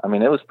I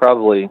mean, it was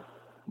probably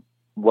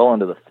well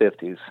into the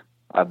 50s,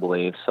 I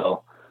believe.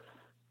 So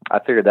I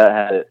figured that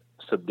had it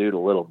subdued a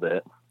little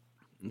bit.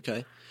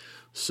 Okay.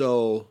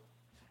 So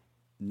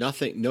no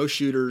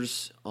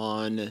shooters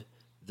on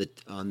the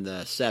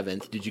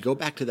 7th. Did you go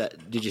back to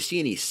that? Did you see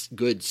any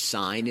good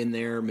sign in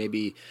there?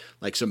 Maybe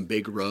like some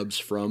big rubs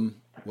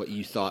from what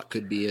you thought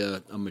could be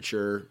a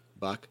mature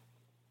buck?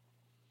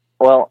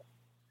 Well,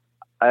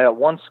 I got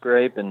one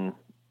scrape, and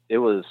it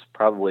was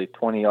probably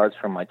 20 yards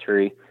from my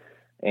tree,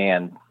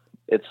 and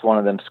it's one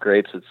of them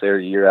scrapes that's there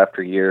year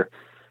after year.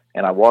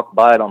 And I walked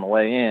by it on the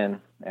way in,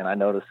 and I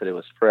noticed that it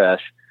was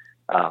fresh.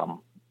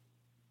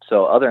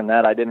 So other than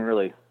that, I didn't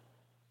really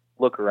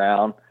look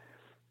around.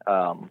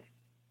 I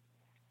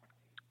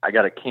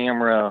got a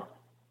camera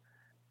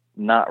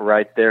not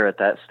right there at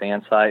that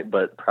stand site,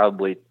 but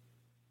probably a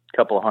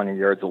couple of 100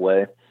 yards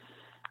away.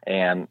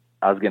 And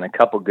I was getting a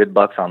couple good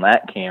bucks on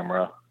that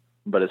camera.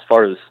 But as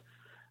far as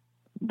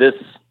this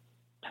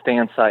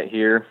stand site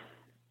here,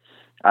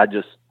 I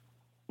just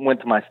went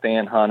to my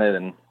stand, hunted,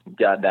 and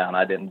got down.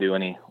 I didn't do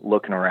any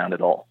looking around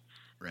at all.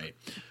 Right.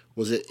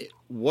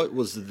 What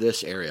was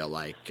this area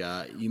like?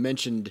 You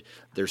mentioned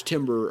there's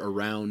timber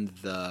around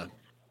the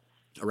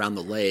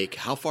lake.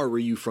 How far were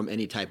you from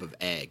any type of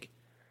ag?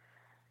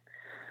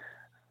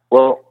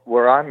 Well,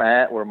 where I'm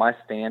at, where my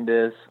stand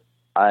is,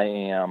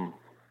 I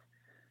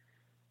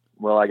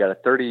got a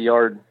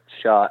 30-yard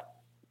shot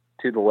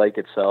to the lake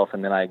itself,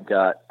 and then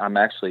I'm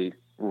actually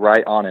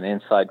right on an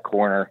inside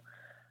corner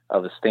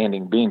of a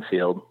standing bean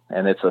field,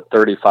 and it's a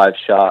 35-yard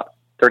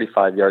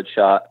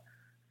shot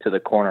to the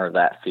corner of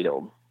that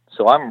field.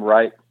 So I'm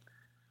right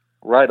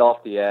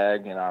off the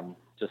ag, and I'm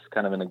just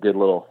kind of in a good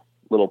little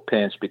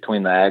pinch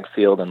between the ag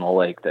field and the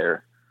lake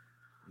there.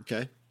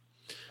 Okay.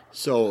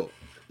 So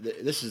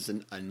this is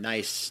a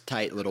nice,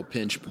 tight little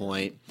pinch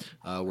point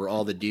where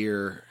all the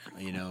deer,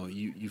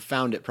 you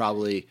found it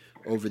probably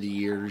over the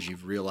years.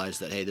 You've realized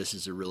that, hey, this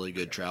is a really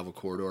good travel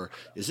corridor.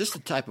 Is this the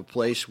type of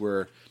place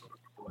where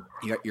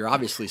you're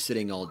obviously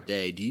sitting all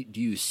day?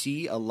 Do you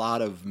see a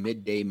lot of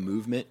midday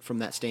movement from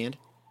that stand?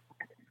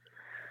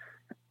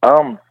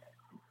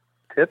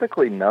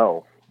 Typically,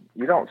 no.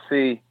 You don't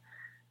see,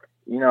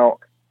 and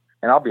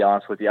I'll be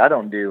honest with you, I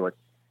don't do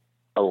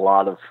a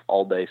lot of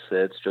all-day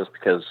sits just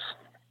because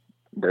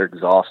they're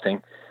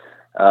exhausting.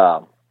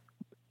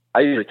 I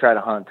usually try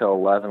to hunt until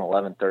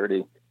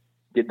 11:30,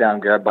 get down,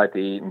 grab a bite to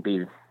eat, and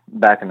be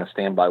back in the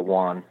stand by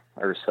 1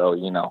 or so,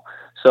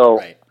 So,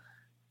 Right.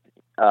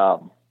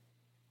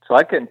 So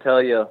I couldn't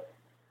tell you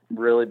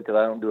really because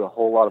I don't do a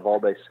whole lot of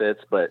all-day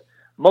sits, but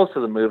most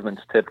of the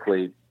movement's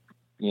typically,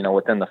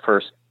 within the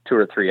first 2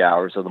 or 3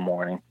 hours of the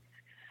morning.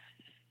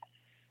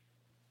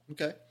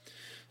 Okay.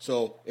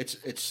 So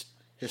it's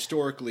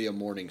historically a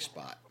morning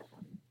spot.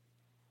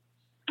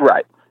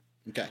 Right.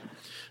 Okay.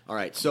 All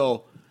right.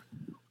 So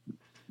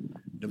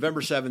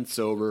November 7th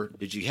over.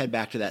 Did you head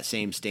back to that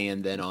same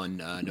stand then on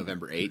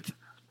November 8th?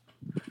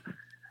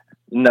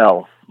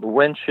 No, the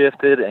wind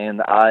shifted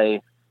and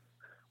I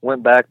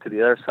went back to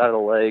the other side of the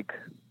lake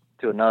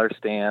to another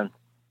stand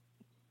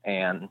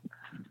and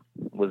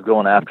was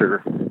going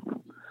after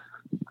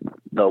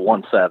the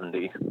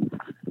 170.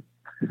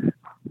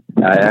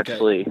 I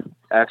actually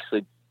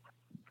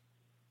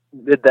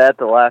did that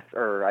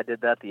I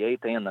did that the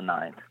 8th and the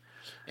 9th.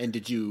 And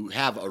did you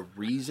have a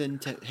reason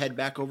to head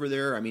back over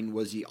there? I mean,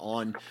 was he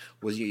on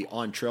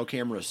trail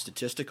camera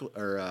statistical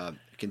or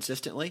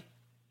consistently?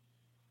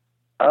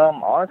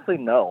 Honestly,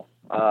 no.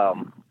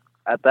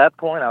 At that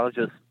point, I was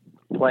just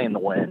playing the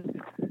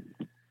wind.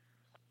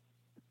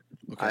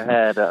 Okay. I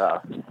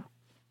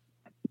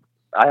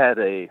had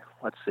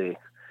let's see,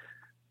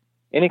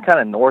 any kind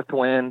of north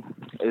wind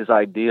is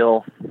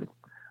ideal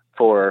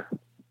for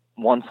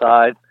one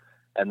side,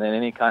 and then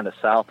any kind of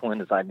south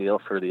wind is ideal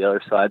for the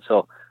other side.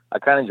 So I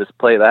kind of just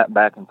play that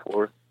back and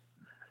forth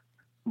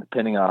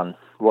depending on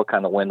what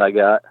kind of wind I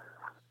got.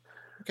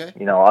 Okay.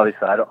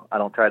 Obviously I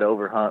don't try to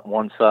overhunt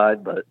one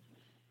side, but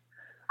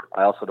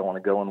I also don't want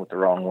to go in with the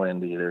wrong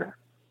wind either.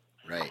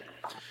 Right.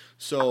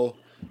 So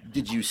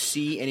did you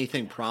see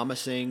anything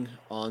promising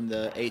on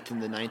the 8th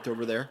and the 9th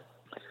over there?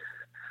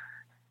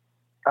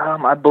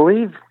 I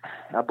believe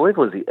it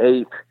was the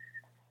 8th.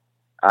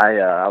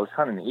 I was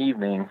hunting the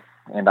evening,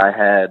 and I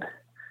had,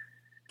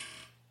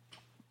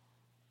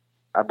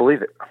 I believe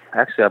the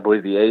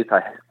 8th.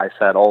 I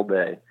sat all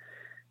day,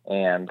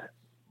 and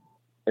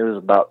it was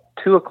about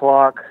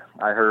 2:00.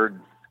 I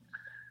heard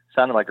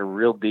sounded like a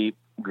real deep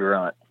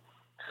grunt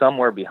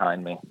somewhere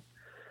behind me,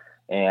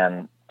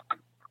 and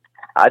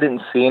I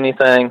didn't see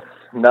anything.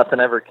 Nothing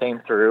ever came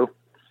through,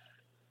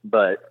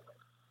 but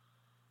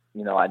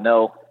I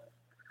know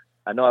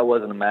I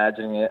wasn't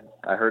imagining it.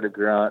 I heard a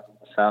grunt,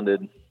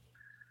 sounded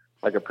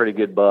like a pretty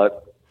good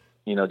buck,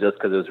 just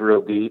because it was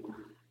real deep.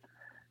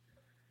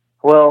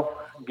 Well,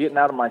 getting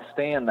out of my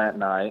stand that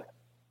night,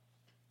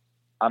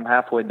 I'm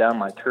halfway down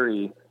my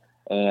tree,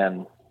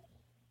 and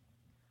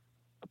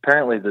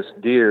apparently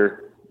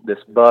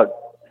this buck,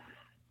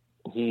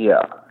 he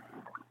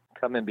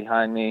come in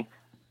behind me,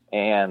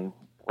 and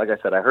like I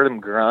said, I heard him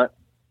grunt,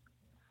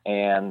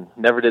 and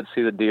never did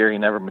see the deer. He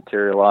never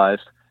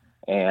materialized,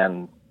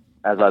 and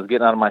as I was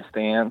getting out of my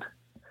stand,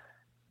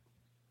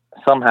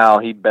 somehow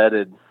he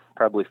bedded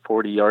probably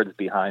 40 yards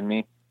behind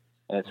me,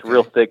 and it's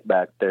real thick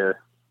back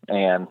there.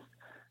 And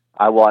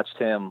I watched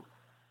him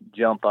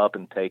jump up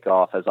and take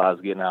off as I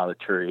was getting out of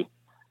the tree.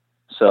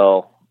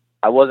 So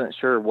I wasn't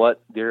sure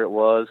what deer it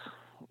was.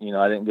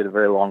 I didn't get a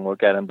very long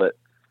look at him, but it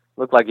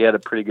looked like he had a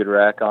pretty good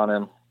rack on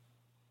him.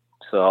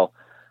 So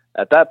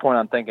at that point,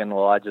 I'm thinking,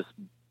 well, I just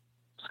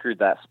screwed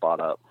that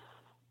spot up.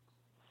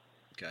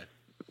 Okay.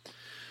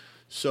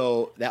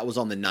 So that was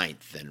on the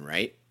 9th then,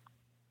 right?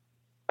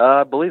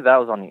 I believe that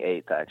was on the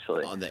 8th,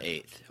 actually. On the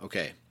 8th.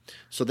 Okay.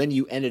 So then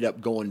you ended up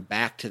going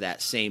back to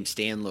that same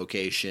stand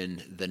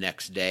location the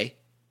next day?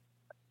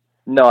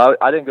 No,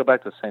 I didn't go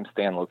back to the same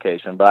stand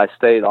location, but I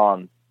stayed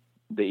on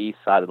the east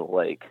side of the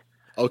lake.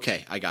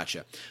 Okay, I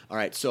gotcha. All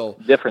right, so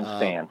different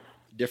stand.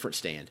 Different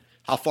stand.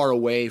 How far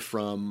away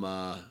from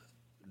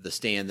the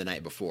stand the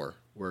night before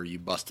where you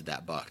busted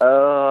that buck?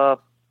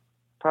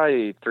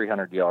 Probably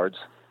 300 yards.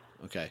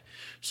 Okay,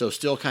 so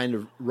still kind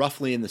of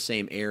roughly in the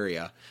same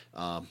area.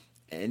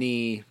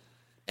 Anything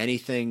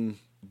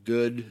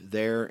good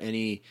there?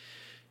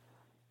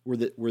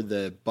 Were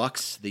the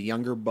bucks, the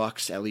younger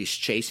bucks, at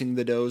least chasing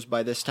the does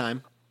by this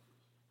time?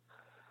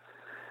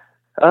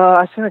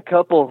 I seen a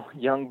couple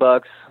young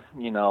bucks,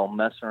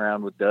 messing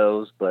around with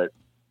does, but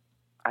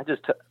I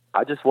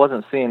just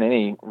wasn't seeing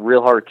any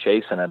real hard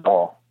chasing at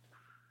all.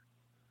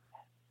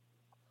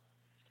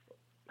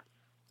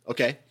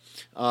 Okay,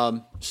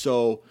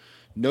 so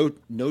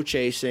no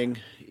chasing.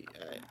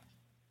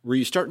 Were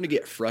you starting to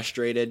get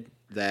frustrated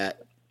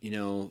that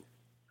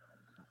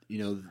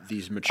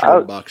these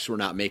mature bucks were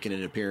not making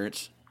an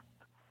appearance?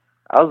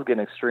 I was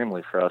getting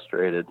extremely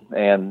frustrated,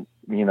 and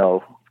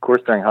of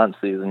course during hunting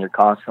season, you're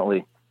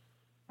constantly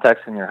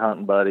texting your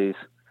hunting buddies,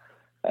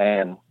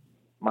 and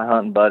my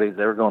hunting buddies,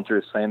 they were going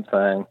through the same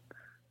thing,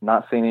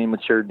 not seeing any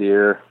mature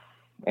deer,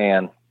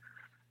 and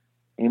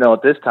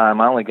at this time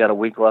I only got a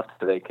week left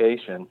of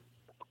vacation.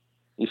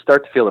 You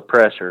start to feel the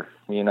pressure,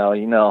 you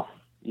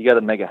got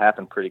to make it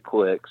happen pretty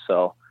quick.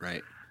 So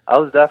right. I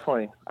was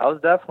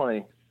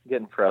definitely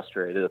getting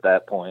frustrated at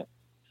that point.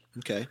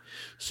 Okay.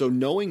 So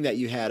knowing that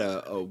you had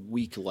a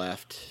week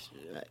left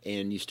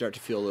and you start to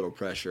feel a little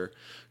pressure,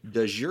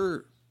 does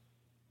your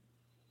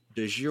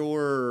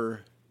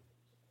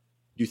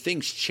do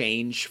things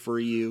change for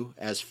you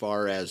as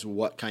far as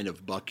what kind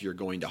of buck you're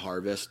going to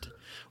harvest,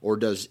 or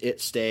does it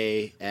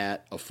stay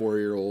at a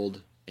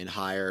 4-year-old and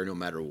higher no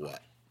matter what?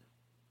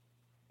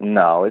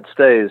 No, it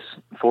stays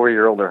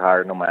 4-year-old or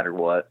higher no matter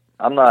what.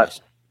 I'm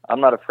not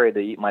afraid to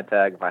eat my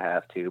tag if I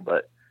have to,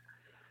 but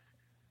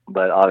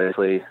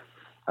obviously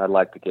I'd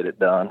like to get it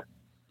done.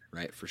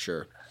 Right, for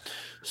sure.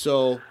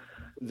 So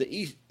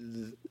the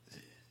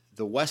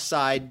west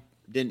side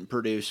didn't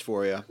produce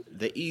for you.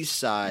 The east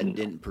side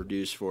didn't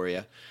produce for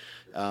you.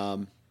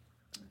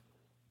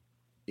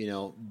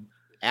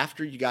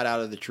 After you got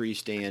out of the tree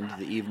stand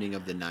the evening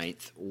of the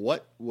 9th,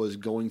 what was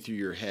going through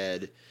your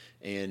head?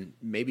 And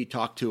maybe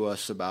talk to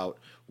us about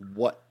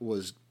what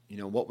was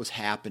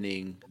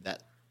happening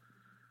that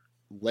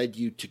led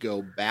you to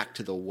go back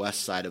to the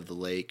west side of the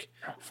lake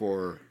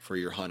for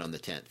your hunt on the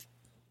 10th.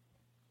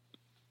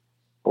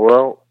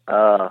 Well,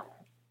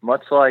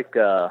 much like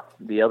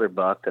the other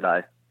buck that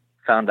I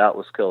found out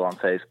was killed on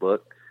Facebook,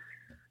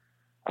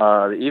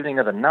 the evening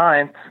of the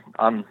 9th,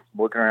 I'm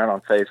looking around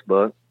on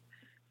Facebook,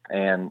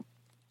 and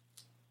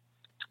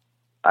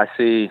I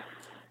see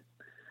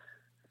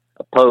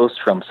a post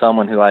from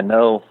someone who I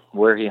know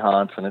where he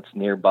hunts, and it's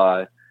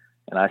nearby,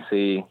 and I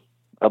see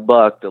a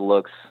buck that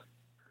looks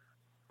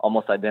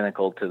almost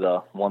identical to the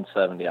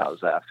 170 I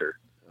was after.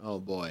 Oh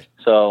boy.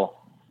 So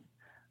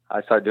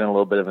I started doing a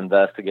little bit of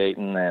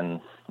investigating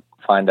and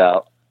find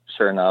out,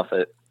 sure enough,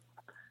 it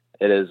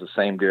is the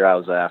same deer I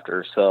was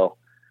after. So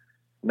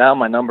now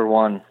my number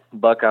one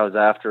buck I was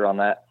after on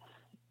that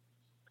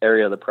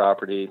area of the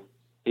property,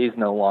 he's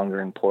no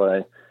longer in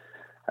play.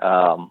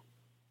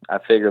 I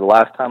figured the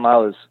last time I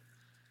was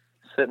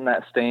sitting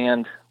that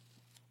stand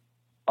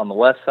on the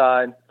west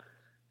side,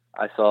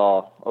 I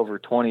saw over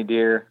 20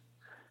 deer.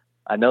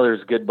 I know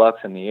there's good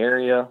bucks in the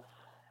area.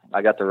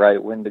 I got the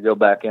right wind to go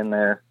back in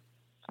there.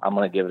 I'm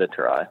going to give it a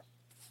try.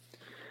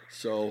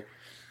 So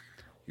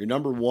your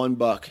number one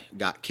buck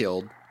got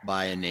killed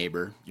by a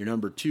neighbor. Your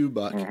number two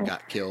buck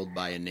got killed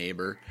by a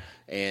neighbor.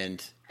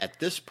 And at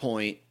this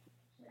point,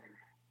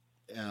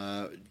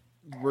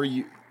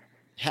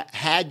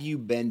 had you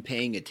been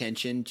paying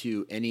attention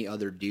to any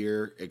other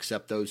deer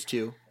except those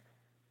two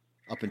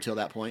up until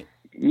that point?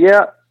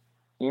 Yeah.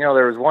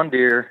 There was one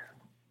deer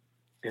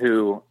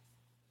who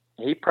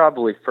he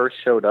probably first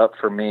showed up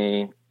for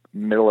me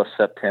middle of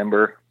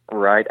September,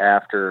 right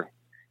after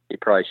he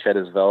probably shed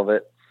his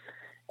velvet.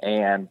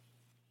 And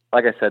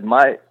like I said,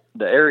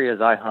 the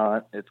areas I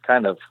hunt, it's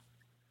kind of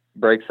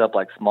breaks up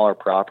like smaller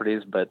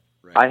properties, but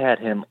right. I had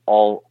him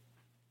all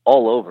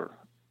over.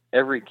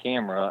 Every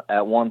camera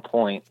at one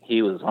point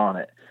he was on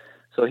it.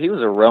 So he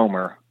was a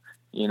roamer.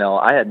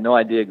 I had no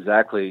idea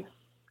exactly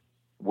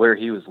where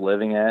he was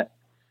living at,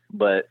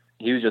 but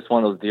he was just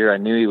one of those deer. I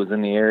knew he was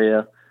in the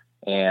area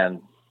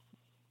and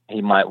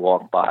he might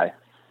walk by.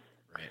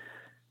 Right.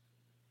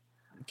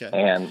 Okay.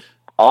 And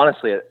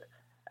honestly,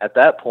 at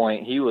that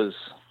point, he was,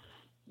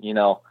 he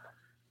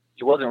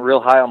wasn't real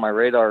high on my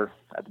radar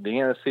at the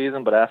beginning of the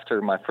season, but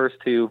after my first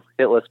two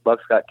hitless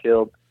bucks got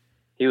killed,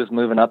 he was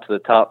moving up to the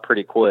top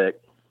pretty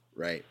quick.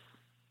 Right.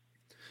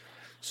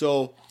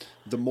 So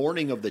the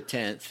morning of the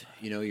 10th,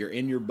 you're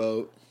in your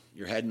boat,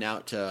 you're heading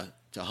out to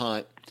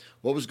hunt.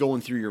 What was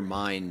going through your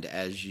mind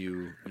as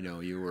you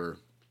were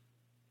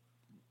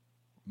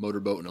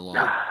motorboating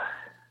along?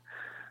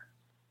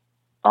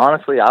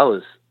 Honestly,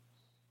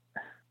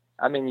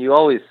 you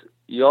always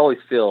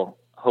feel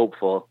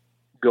hopeful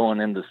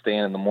going into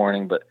stand in the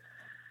morning, but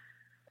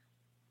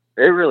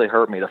it really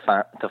hurt me to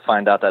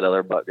find out that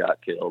other buck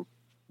got killed.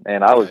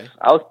 And I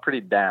was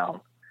pretty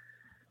down,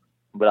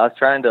 but I was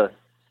trying to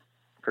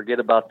forget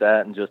about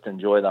that and just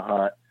enjoy the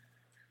hunt.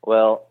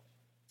 Well,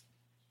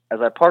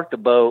 as I parked the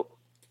boat,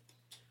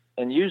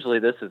 and usually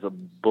this is a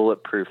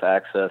bulletproof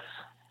access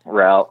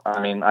route.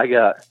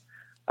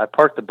 I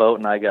parked the boat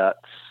and I got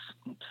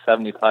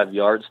 75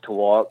 yards to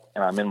walk,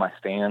 and I'm in my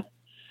stand.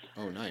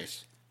 Oh,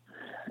 nice.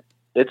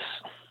 It's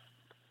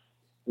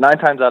 9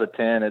 times out of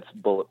 10, it's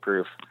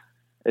bulletproof.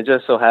 It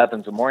just so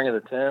happens the morning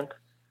of the 10th,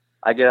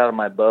 I get out of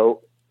my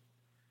boat,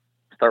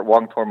 start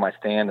walking toward my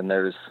stand, and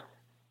there's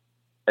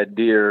a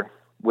deer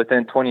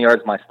within 20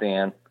 yards of my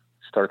stand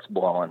starts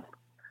blowing.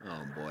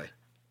 Oh, boy.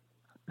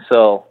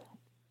 So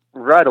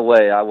right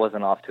away, I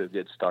wasn't off to a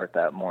good start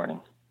that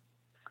morning.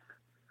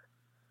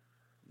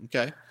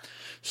 Okay.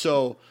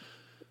 So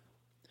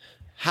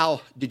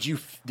how did you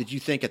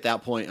think at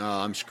that point, oh,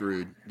 I'm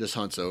screwed, this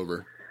hunt's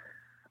over?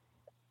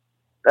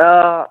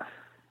 I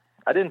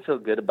didn't feel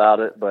good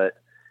about it, but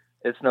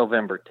it's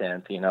November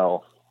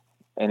 10th,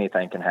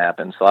 anything can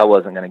happen. So I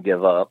wasn't going to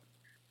give up.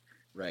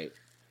 Right.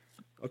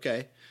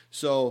 Okay.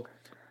 So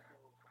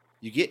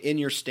you get in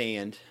your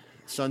stand,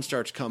 sun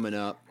starts coming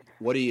up.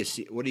 What do you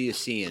see? What are you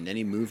seeing?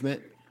 Any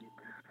movement?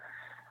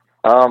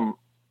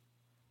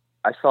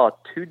 I saw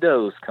 2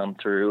 does come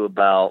through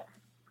about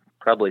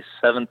probably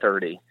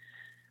 7:30,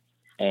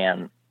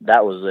 and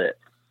that was it.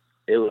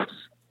 It was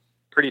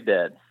pretty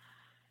dead.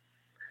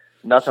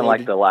 Nothing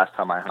like the last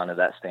time I hunted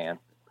that stand.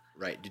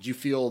 Right. Did you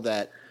feel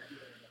that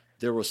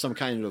there was some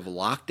kind of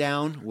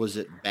lockdown? Was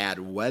it bad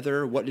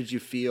weather? What did you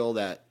feel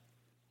that,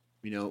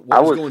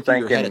 what was going through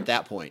your head at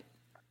that point?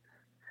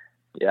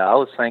 Yeah, I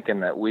was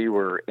thinking that we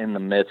were in the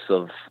midst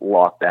of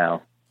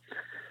lockdown.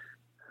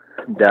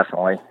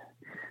 Definitely.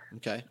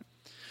 Okay.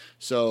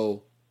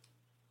 So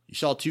you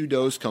saw 2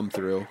 does come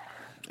through,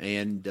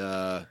 and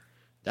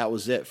that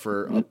was it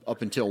for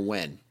up until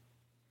when?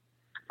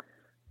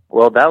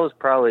 Well, that was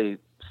probably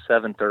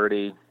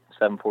 7:30,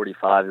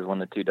 7:45 is when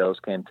the 2 does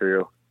came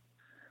through.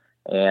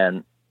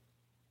 And,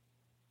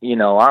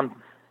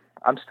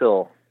 I'm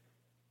still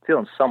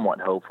feeling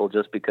somewhat hopeful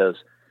just because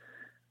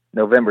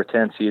November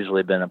 10th's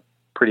usually been a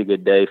pretty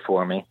good day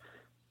for me.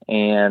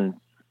 And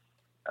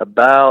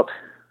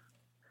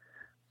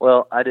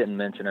I didn't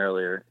mention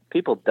earlier,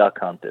 people duck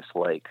hunt this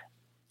lake.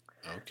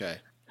 Okay.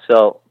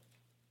 So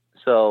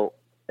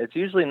it's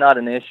usually not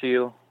an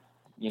issue.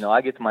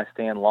 I get to my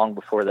stand long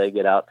before they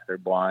get out to their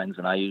blinds,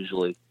 and I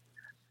usually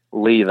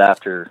leave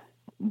after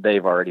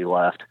they've already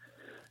left.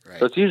 Right.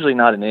 So it's usually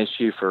not an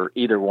issue for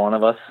either one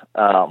of us.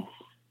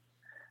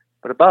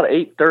 But about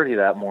 8:30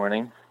 that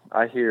morning,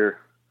 I hear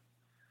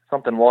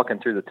something walking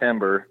through the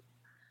timber,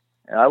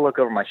 and I look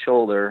over my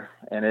shoulder,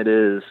 and it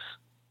is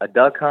a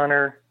duck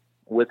hunter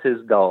with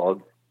his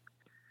dog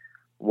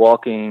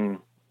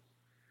walking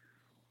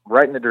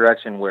right in the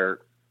direction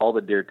where all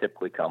the deer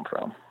typically come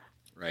from.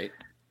 Right.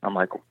 I'm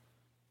like,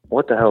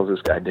 what the hell is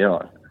this guy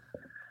doing?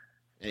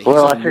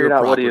 Well, I figured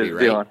out what he was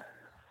doing.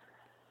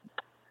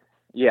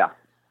 Yeah.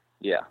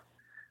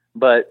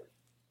 But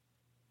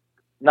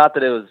not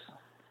that it was,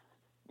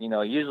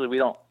 usually we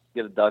don't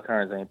give duck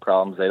hunters any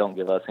problems. They don't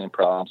give us any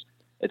problems.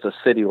 It's a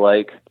city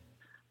lake.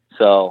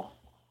 So,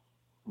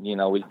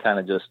 we kind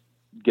of just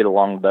get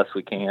along the best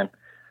we can.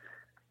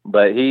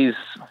 But he's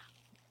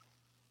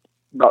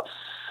about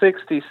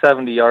 60,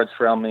 70 yards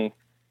from me,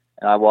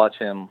 and I watch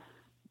him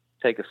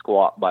take a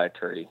squat by a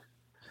tree.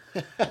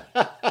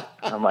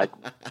 I'm like,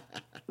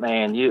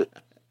 man,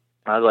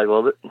 I was like,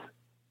 well,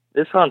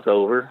 this hunt's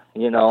over.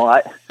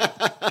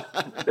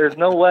 There's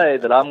no way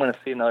that I'm going to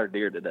see another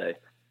deer today.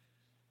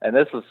 And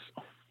this was,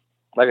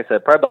 like I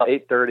said, probably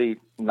about 8:30,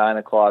 9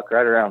 o'clock,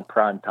 right around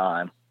prime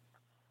time.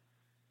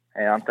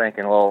 And I'm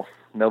thinking, well,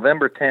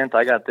 November 10th,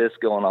 I got this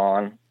going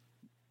on.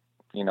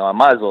 I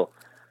might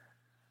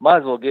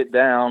as well get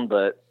down,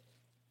 but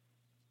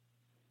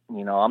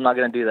I'm not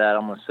going to do that.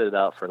 I'm going to sit it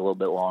out for a little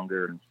bit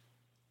longer and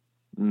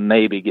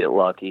maybe get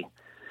lucky.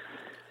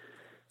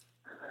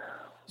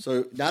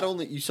 So not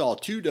only you saw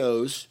 2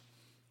 does,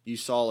 you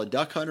saw a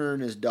duck hunter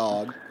and his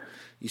dog,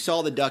 you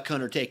saw the duck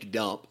hunter take a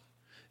dump,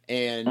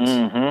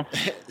 and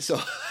so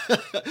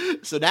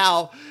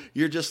now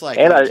you're just like,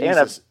 and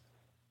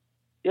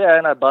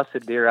I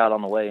busted deer out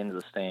on the way into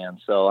the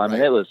stand. So I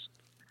mean, it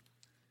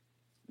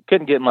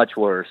couldn't get much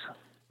worse.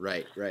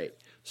 Right.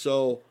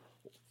 So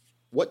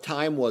what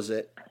time was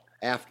it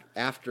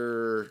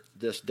after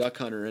this duck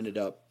hunter ended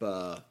up,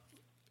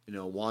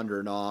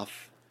 wandering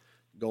off,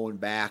 going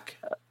back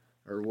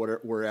or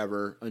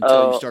wherever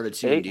until you started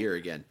seeing deer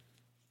again?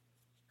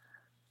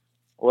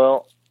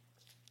 Well,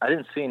 I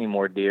didn't see any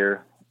more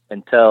deer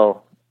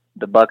until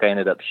the buck I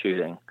ended up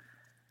shooting.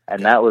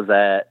 And that was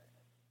at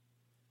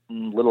a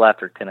little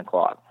after 10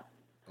 o'clock.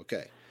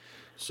 Okay.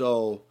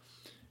 So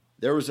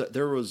there was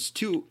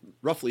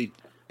roughly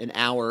an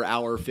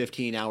hour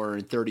 15, hour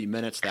and 30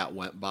 minutes that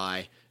went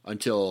by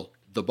until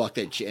the buck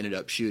that you ended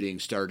up shooting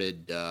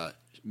started,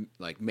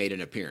 made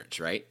an appearance,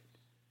 right?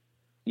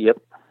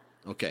 Yep.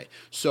 Okay.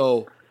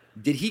 So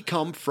did he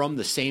come from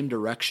the same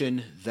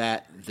direction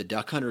that the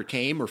duck hunter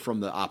came or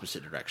from the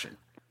opposite direction?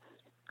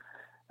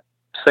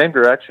 Same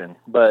direction,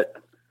 but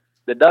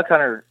the duck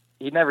hunter,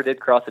 he never did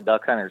cross the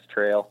duck hunter's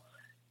trail.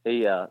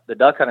 The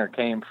duck hunter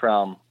came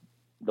from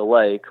the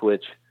lake,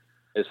 which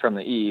is from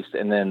the east,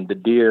 and then the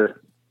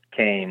deer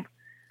came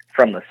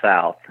from the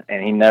south,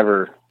 and he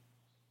never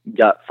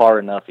got far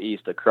enough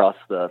east to cross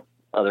the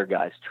other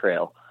guy's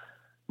trail.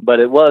 But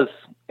it was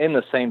in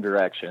the same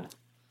direction.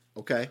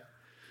 Okay.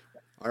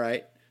 All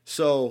right.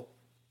 So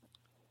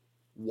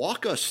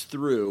walk us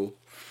through,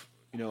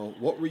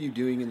 what were you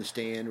doing in the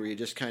stand? Were you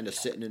just kind of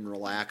sitting and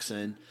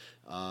relaxing?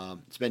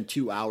 It's been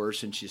 2 hours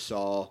since you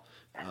saw,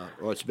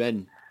 it's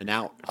been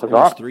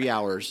almost 3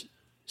 hours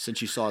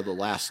since you saw the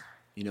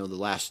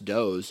last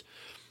does.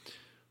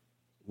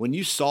 When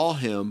you saw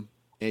him,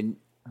 and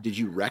did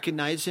you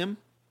recognize him?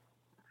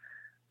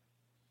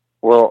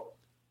 Well,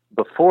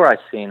 before I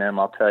seen him,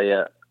 I'll tell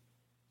you,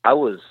 I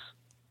was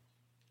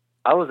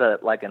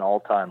at like an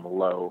all-time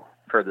low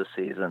for the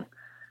season.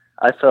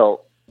 I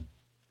felt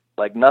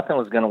like nothing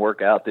was going to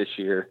work out this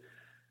year.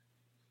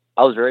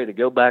 I was ready to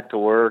go back to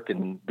work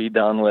and be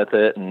done with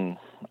it, and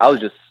I was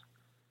just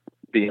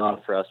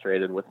beyond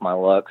frustrated with my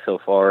luck so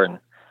far. And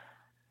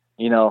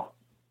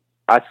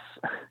I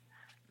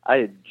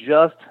had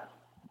just,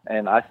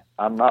 and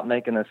I'm not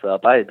making this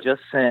up, I had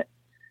just sent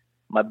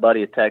my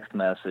buddy a text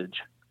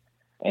message,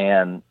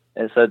 and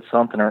it said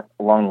something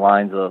along the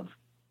lines of,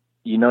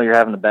 you know you're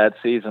having a bad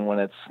season when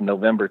it's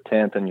November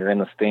 10th and you're in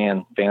the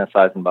stand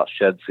fantasizing about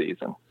shed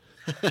season.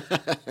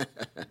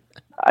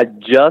 I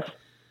just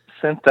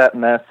sent that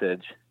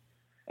message,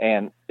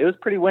 and it was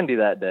pretty windy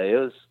that day.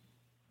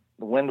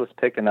 The wind was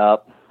picking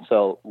up,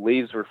 so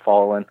leaves were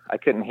falling. I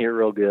couldn't hear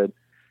real good.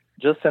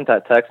 Just sent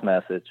that text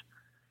message,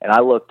 and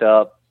I looked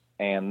up,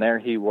 and there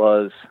he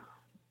was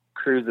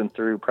cruising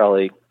through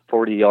probably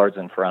 40 yards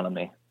in front of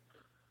me.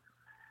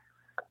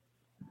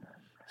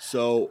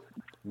 So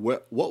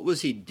what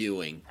was he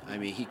doing? I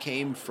mean, he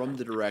came from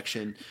the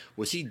direction.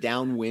 Was he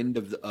downwind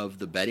of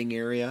the bedding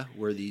area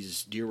where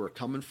these deer were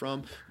coming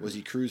from? Was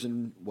he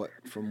cruising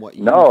from what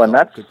you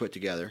could put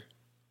together?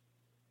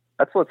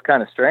 That's what's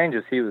kind of strange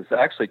is he was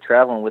actually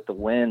traveling with the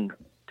wind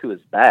to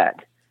his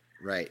back.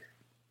 Right.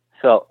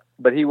 So,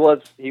 but he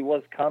was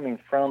coming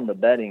from the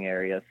bedding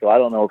area. So I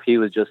don't know if he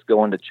was just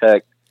going to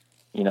check,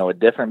 a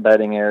different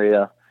bedding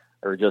area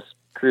or just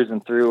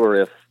cruising through, or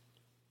if,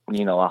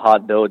 a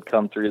hot doe had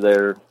come through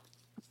there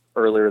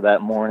earlier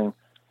that morning.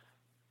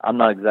 I'm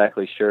not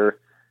exactly sure,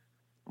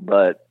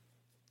 but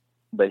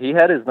he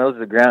had his nose to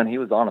the ground. He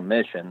was on a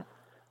mission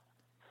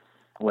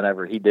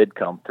whenever he did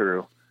come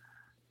through.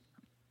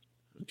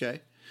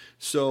 Okay.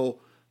 So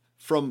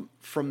from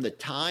the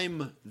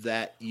time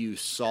that you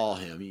saw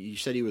him, you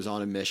said he was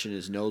on a mission,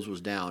 his nose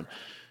was down.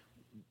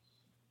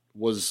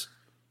 Was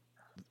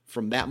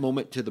from that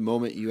moment to the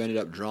moment you ended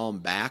up drawing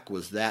back,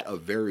 was that a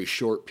very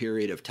short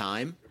period of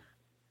time?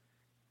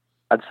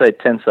 I'd say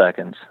 10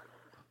 seconds.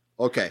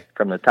 Okay.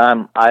 From the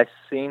time I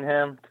seen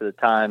him to the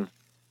time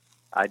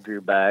I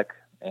drew back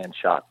and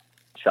shot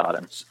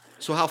him.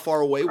 So how far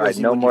away was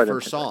he when you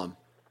first saw him?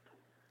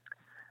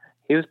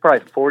 He was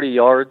probably 40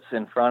 yards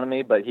in front of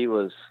me, but he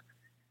was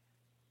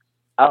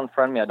out in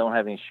front of me. I don't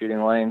have any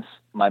shooting lanes.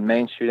 My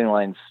main shooting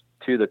lane's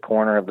to the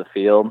corner of the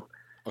field.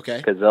 Okay.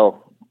 Because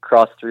they'll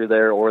cross through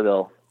there or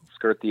they'll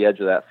skirt the edge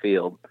of that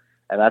field.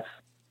 And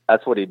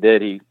that's what he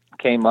did. He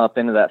came up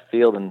into that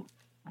field and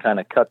kind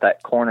of cut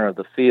that corner of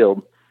the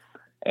field.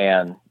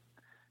 And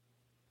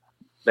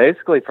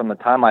basically from the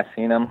time I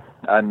seen him,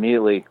 I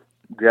immediately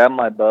grabbed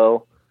my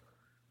bow,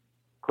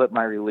 clipped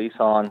my release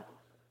on,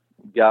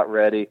 got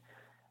ready,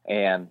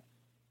 and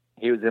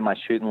he was in my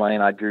shooting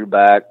lane. I drew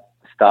back,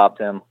 stopped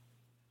him.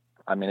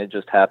 I mean, it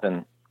just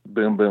happened.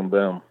 Boom, boom,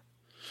 boom.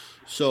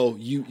 So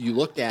you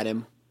looked at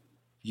him.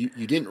 You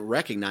didn't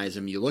recognize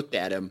him. You looked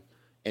at him,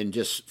 and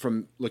just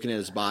from looking at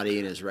his body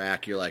and his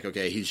rack, you're like,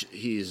 okay,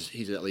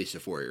 he's at least a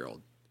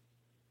 4-year-old.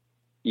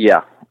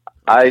 Yeah,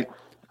 I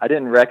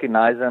didn't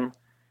recognize him.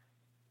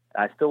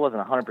 I still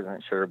wasn't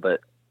 100% sure, but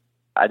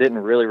I didn't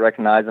really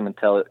recognize him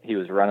until he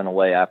was running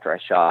away after I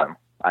shot him.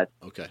 I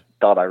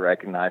thought I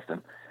recognized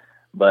him.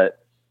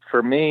 But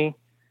for me,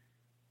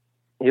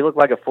 he looked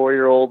like a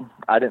 4-year-old.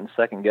 I didn't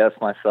second guess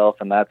myself,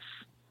 and that's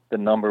the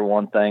number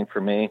one thing for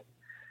me.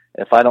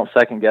 If I don't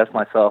second guess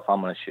myself,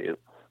 I'm going to shoot.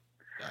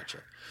 Gotcha.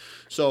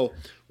 So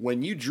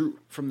when you drew,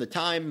 from the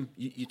time,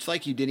 it's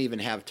like you didn't even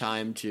have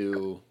time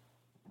to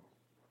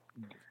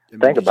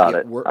think about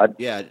it.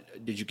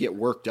 Did you get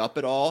worked up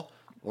at all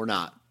or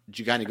not? Did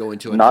you kind of go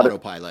into an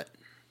autopilot?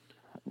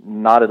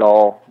 Not at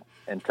all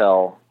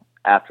until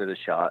after the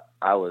shot.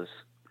 I was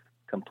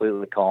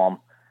completely calm.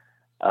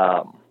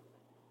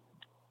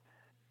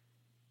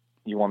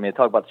 You want me to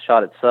talk about the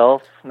shot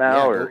itself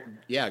now?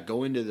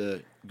 Go into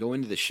the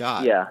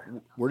shot. Yeah.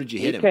 Where did you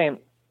hit him?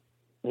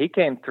 He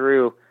came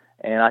through,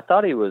 and I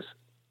thought he was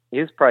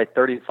probably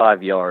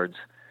 35 yards.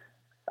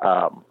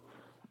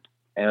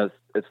 And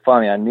it's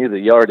funny, I knew the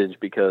yardage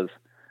because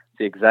it's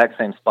the exact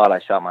same spot I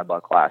shot my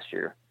buck last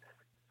year.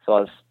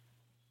 So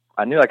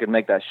I knew I could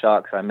make that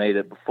shot because I made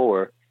it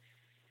before.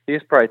 He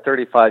was probably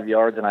 35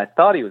 yards, and I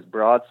thought he was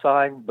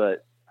broadside,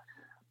 but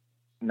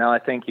now I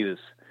think he was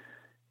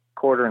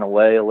quartering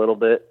away a little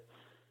bit.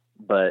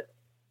 But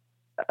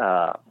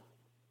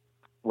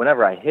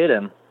whenever I hit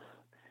him,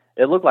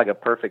 it looked like a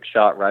perfect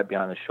shot right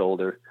behind the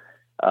shoulder.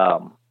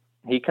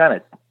 He kind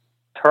of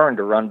turned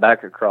to run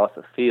back across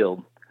the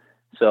field.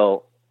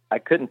 So I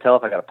couldn't tell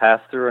if I got a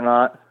pass through or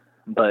not,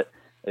 but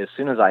as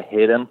soon as I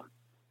hit him,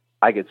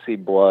 I could see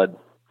blood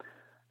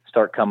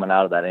start coming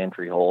out of that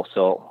entry hole.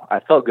 So I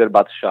felt good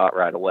about the shot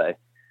right away.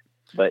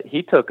 But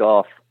he took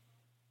off,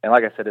 and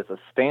like I said, it's a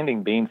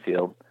standing bean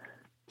field.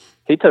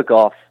 He took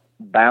off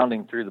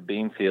bounding through the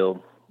bean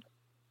field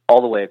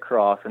all the way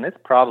across, and it's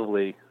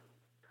probably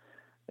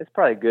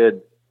a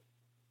good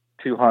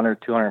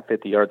 200,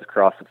 250 yards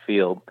across the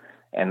field.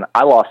 And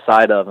I lost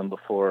sight of him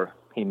before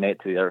he made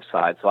it to the other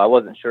side. So I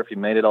wasn't sure if he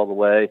made it all the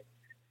way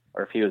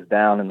or if he was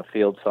down in the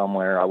field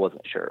somewhere. I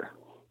wasn't sure.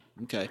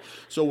 Okay.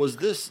 So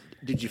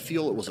did you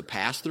feel it was a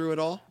pass through at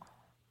all?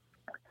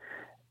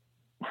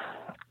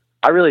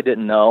 I really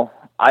didn't know.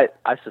 I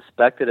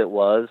suspected it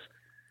was,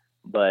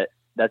 but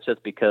that's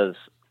just because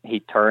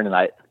he turned and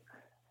I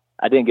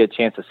didn't get a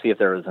chance to see if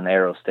there was an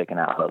arrow sticking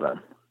out of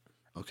him.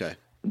 Okay.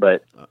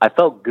 But I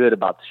felt good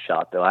about the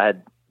shot, though. I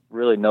had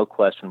really no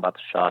question about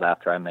the shot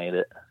after I made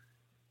it.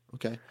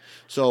 Okay.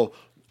 So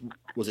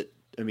was it,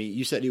 I mean,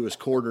 you said he was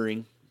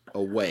quartering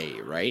away,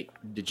 right?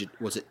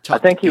 Was it tough? I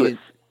think he was.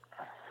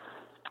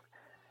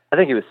 I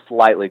think he was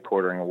slightly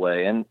quartering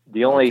away, and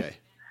Okay.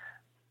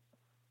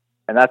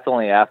 and that's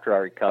only after I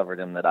recovered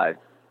him that I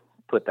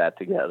put that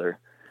together.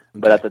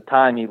 But Okay. at the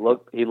time, he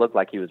looked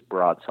like he was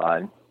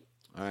broadside.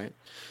 All right.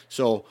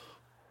 So,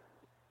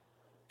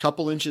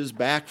 couple inches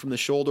back from the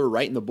shoulder,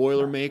 right in the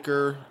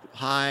Boilermaker,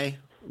 high.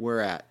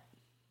 Where at?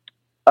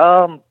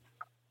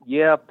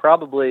 Yeah,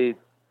 probably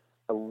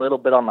a little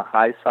bit on the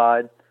high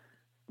side,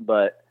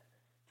 but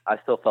I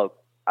still felt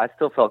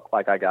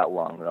like I got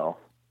lung though.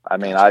 I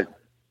mean, Gotcha.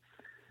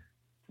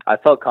 I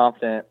felt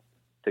confident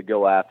to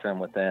go after him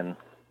within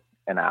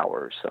an hour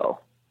or so.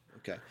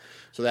 Okay.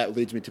 So that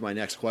leads me to my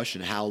next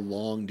question. How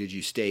long did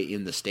you stay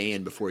in the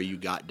stand before you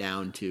got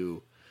down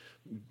to,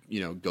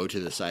 go to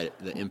the site,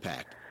 the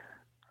impact?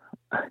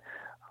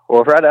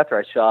 Well, right after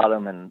I shot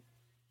him and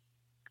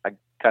I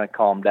kind of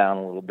calmed down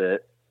a little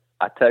bit,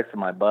 I texted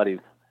my buddy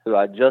who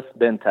I'd just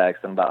been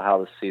texting about how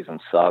the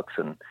season sucks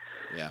and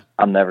Yeah.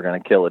 I'm never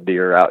going to kill a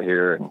deer out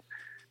here. And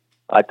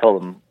I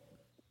told him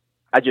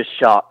I just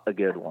shot a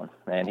good one.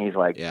 And he's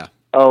like, Yeah.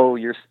 "Oh,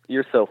 you're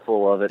so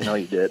full of it." No,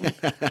 you didn't.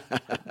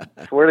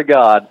 I swear to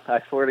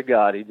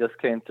God, he just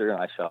came through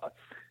and I shot.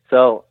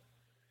 So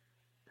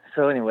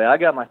anyway, I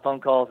got my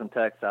phone calls and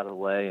texts out of the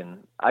way,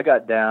 and I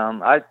got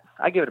down. I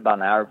gave it about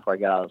an hour before I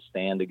got out of the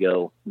stand to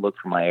go look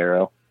for my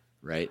arrow.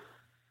 Right.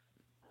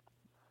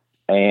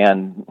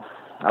 And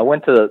I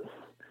went to the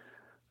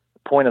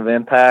point of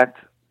impact,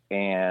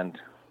 and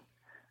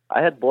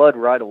I had blood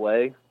right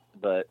away,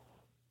 but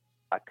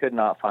I could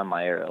not find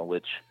my arrow,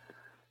 which,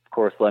 of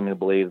course, led me to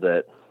believe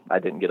that I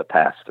didn't get a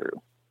pass through.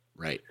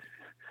 Right.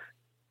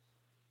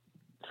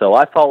 So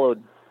I called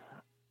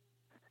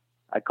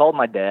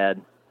my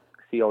dad,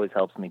 because he always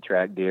helps me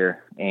track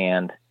deer,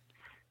 and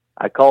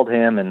I called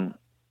him, and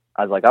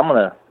I was like,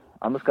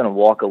 I'm just gonna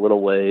walk a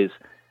little ways,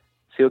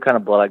 see what kind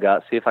of blood I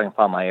got, see if I can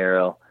find my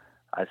arrow.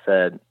 I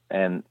said,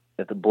 and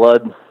if the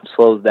blood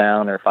slows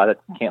down or if I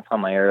can't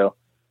find my arrow,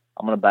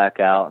 I'm gonna back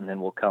out, and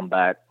then we'll come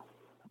back,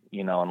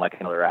 in like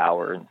another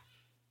hour and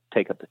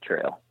take up the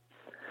trail.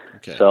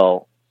 Okay.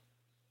 So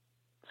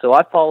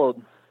I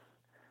followed,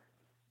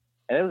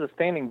 and it was a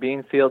standing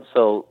bean field,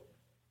 so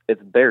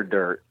it's bare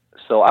dirt.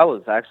 So I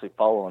was actually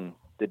following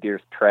the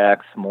deer's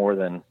tracks more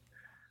than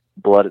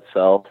blood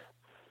itself.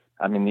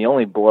 I mean, the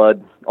only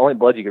blood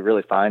you could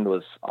really find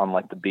was on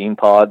like the bean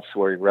pods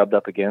where he rubbed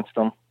up against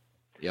them.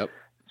 Yep.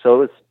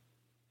 So it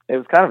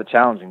was kind of a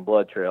challenging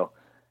blood trail,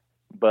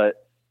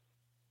 but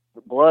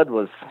the blood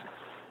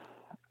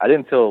I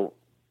didn't feel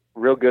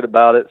real good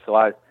about it. So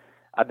I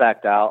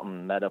backed out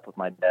and met up with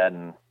my dad,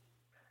 and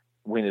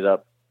we ended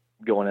up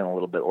going in a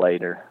little bit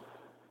later.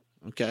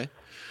 Okay.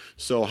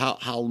 So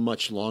how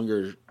much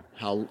longer,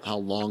 how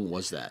long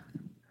was that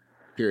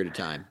period of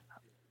time?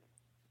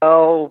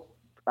 Oh,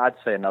 I'd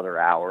say another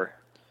hour.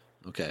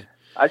 Okay.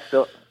 I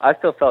still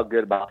felt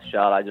good about the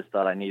shot. I just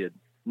thought I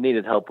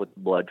needed help with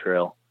the blood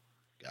trail.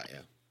 Got ya.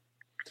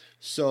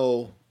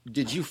 So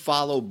did you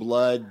follow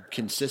blood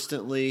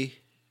consistently,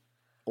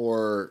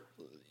 or,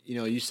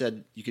 you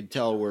said you could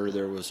tell where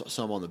there was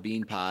some on the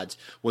bean pods.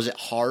 Was it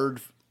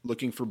hard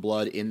looking for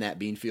blood in that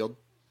bean field?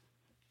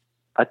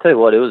 I tell you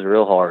what, it was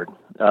real hard.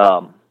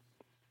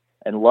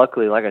 And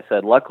luckily, like I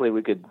said, it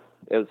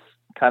was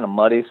kind of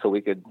muddy, so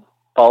we could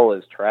follow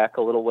his track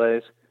a little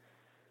ways,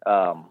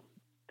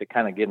 to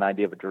kind of get an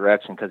idea of a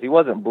direction, because he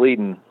wasn't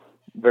bleeding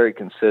very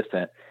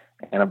consistent.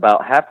 And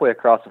about halfway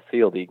across the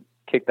field, he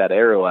kicked that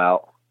arrow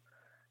out,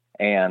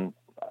 and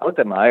I looked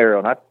at my arrow,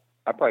 and I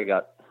probably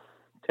got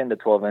 10 to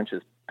 12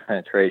 inches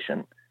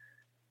penetration.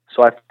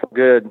 So I felt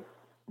good,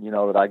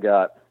 that I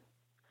got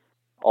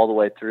all the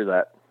way through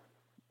that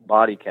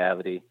body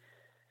cavity.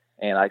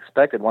 And I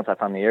expected once I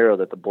found the arrow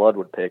that the blood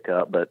would pick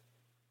up, but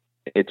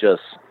it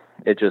just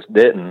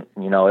didn't.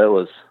 It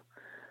was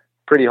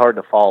pretty hard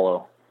to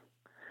follow.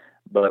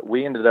 But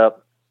we ended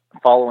up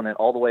following it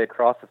all the way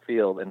across the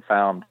field and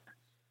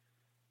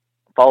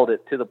followed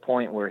it to the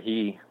point where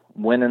he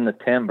went in the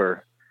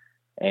timber.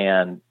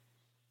 And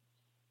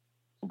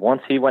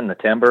once he went in the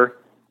timber,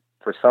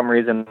 for some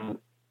reason,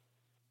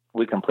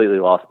 we completely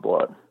lost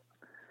blood.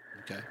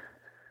 Okay.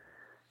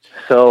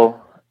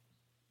 So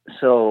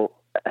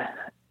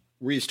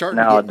were you starting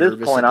now to get at this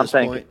nervous point, at I'm this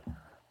thinking, point?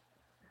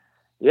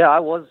 yeah, I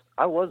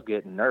was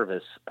getting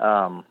nervous.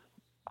 I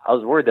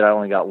was worried that I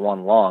only got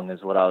one lung,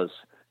 is what I was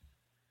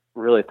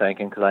really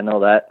thinking, because I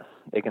know that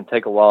it can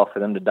take a while for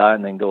them to die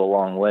and then go a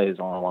long ways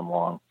on one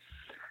lung.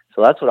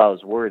 So that's what I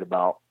was worried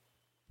about.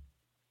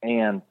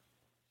 And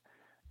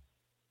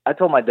I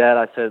told my dad,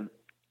 I said,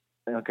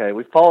 okay,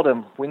 we followed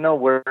him. We know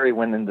where he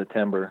went in the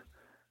timber.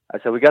 I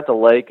said, we got the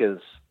lake as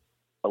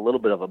a little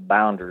bit of a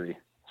boundary.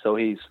 So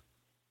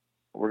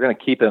we're going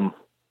to keep him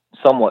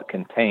somewhat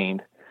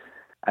contained.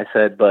 I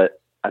said,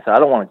 I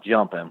don't want to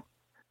jump him.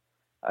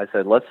 I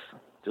said, let's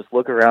just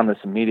look around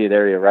this immediate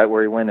area right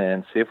where he went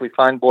in, see if we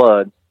find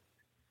blood.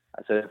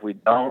 I said, if we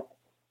don't,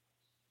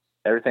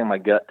 everything my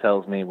gut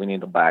tells me we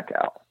need to back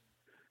out.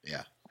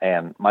 Yeah.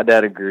 And my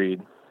dad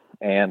agreed.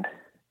 And,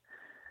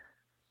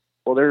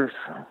 well, there's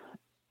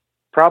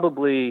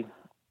probably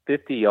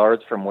 50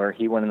 yards from where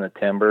he went in the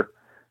timber,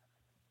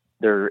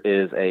 there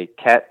is a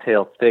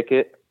cattail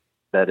thicket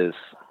that is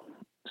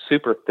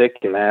super thick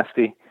and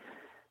nasty.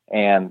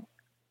 And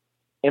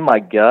in my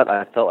gut,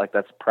 I felt like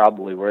that's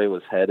probably where he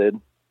was headed.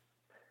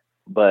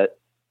 But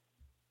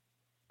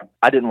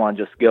I didn't want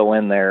to just go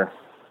in there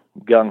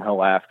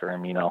gung-ho after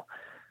him, you know.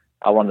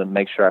 I wanted to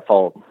make sure I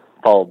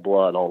followed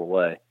blood all the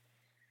way.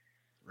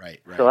 Right.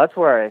 So that's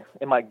where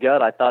in my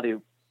gut, I thought he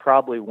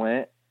probably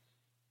went.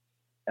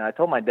 And I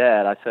told my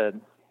dad, I said,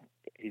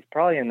 he's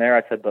probably in there.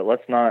 I said, but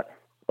let's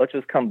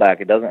just come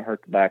back. It doesn't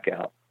hurt to back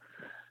out.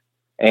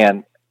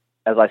 And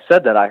as I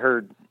said that,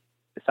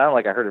 it sounded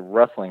like I heard a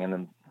rustling in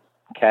the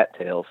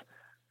cattails.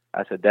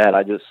 I said, Dad,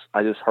 I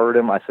just heard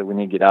him. I said, we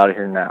need to get out of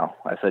here now.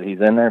 I said,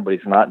 he's in there, but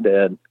he's not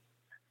dead.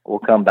 We'll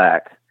come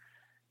back.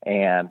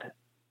 And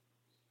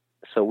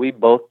so we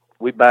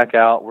back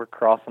out. We're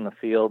crossing the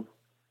field.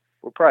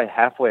 We're probably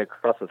halfway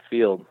across the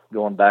field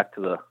going back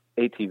to the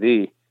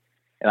ATV,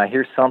 and I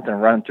hear something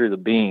running through the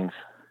beans.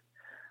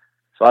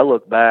 So I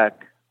look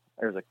back.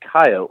 There's a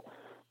coyote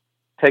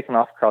taking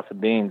off across the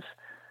beans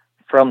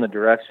from the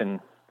direction,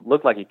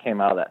 looked like he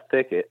came out of that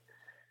thicket.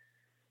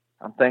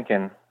 I'm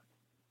thinking,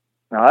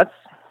 now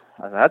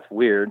that's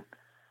weird.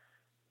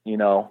 You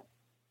know,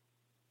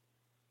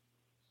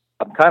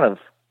 I'm kind of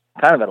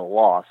at a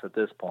loss at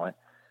this point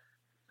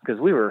because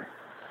we were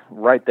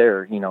right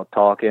there, you know,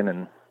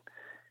 talking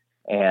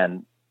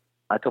and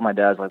I told my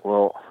dad, I was like,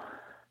 well,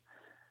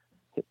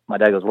 my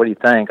dad goes, what do you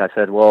think? I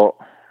said, well,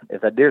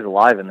 if that deer's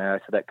alive in there, I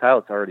said, that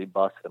coyote's already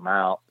busted him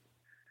out.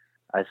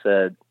 I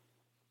said,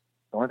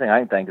 the only thing I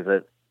can think is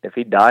that if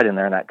he died in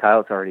there and that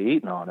coyote's already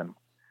eaten on him.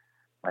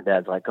 My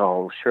dad's like,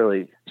 oh,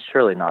 surely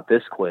not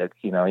this quick.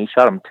 You know, he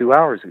shot him 2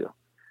 hours ago.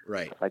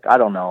 Right. Like, I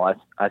don't know.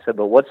 I said,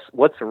 but what's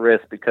the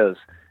risk? Because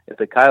if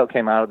the coyote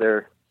came out of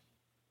there,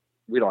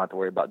 we don't have to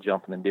worry about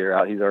jumping the deer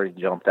out. He's already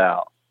jumped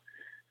out.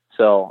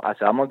 So I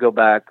said, I'm going to go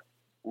back,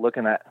 look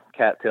in that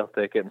cattail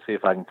thicket and see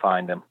if I can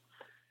find him.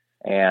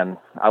 And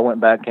I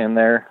went back in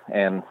there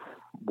and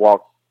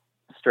walked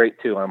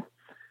straight to him.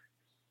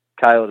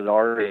 Coyote had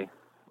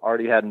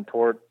already had him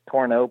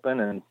torn open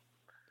and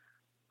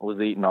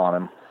was eating on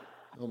him.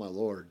 Oh my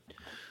Lord.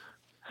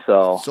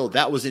 So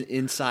that was an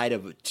inside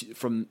of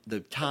from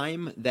the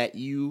time that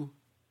you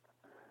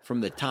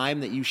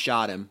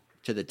shot him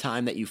to the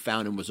time that you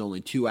found him was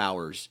only 2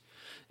 hours,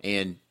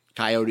 and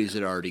coyotes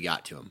had already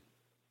got to him.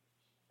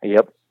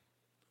 Yep.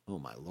 Oh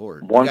my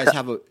Lord. You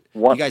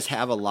guys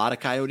have a lot of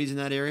coyotes in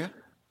that area?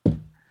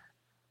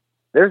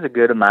 There's a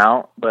good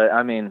amount, but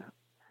I mean,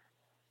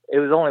 it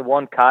was only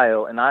one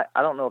coyote, and I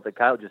don't know if the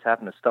coyote just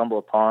happened to stumble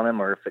upon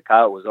him or if the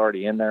coyote was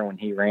already in there when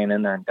he ran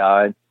in there and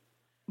died.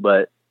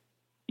 But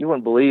you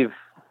wouldn't believe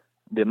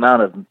the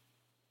amount of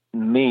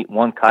meat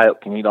one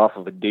coyote can eat off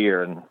of a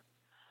deer in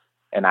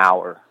an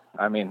hour.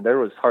 I mean, there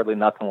was hardly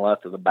nothing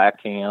left of the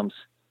back cams,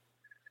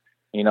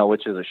 you know,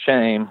 which is a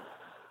shame,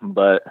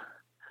 but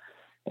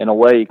in a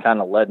way, he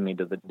kind of led me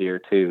to the deer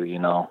too, you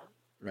know.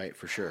 Right,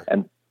 for sure.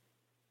 And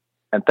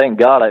thank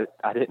God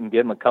I didn't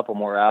give him a couple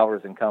more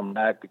hours and come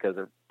back because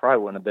there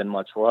probably wouldn't have been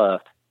much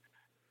left.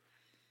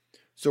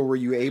 So were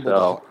you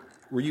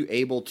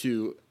able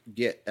to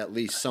get at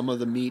least some of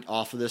the meat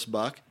off of this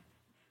buck?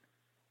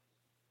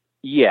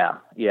 Yeah.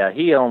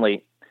 He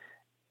only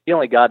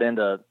got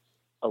into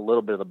a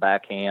little bit of the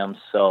back hams,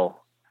 so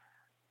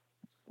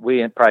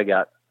we probably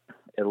got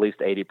at least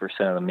 80%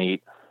 of the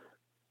meat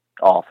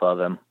off of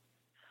him.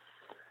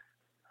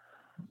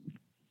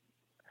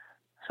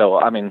 So,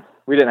 I mean,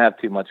 we didn't have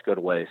too much go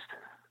to waste.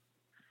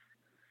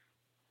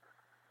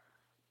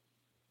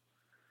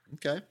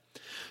 Okay.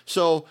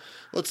 So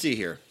let's see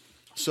here.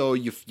 So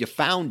you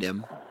found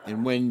him,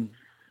 and when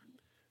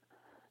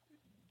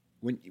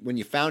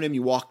you found him,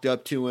 you walked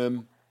up to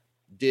him.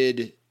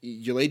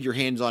 You laid your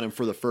hands on him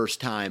for the first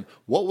time?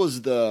 What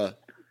was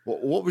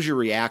your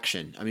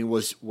reaction? I mean,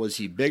 was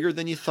he bigger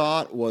than you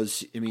thought?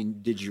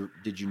 Did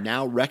you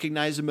now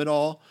recognize him at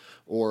all?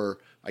 Or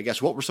I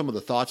guess what were some of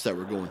the thoughts that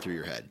were going through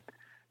your head?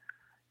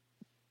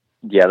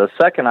 Yeah, the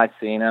second I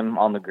seen him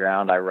on the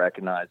ground, I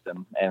recognized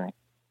him, and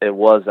it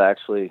was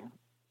actually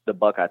the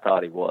buck I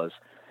thought he was.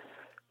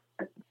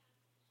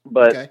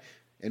 But okay.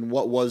 And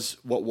what was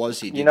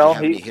he? Did you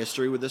have any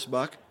history with this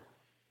buck?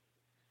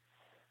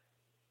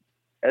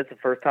 That's the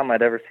first time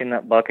I'd ever seen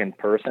that buck in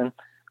person.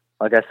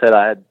 Like I said,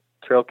 I had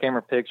trail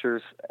camera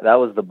pictures. That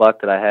was the buck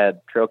that I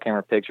had trail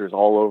camera pictures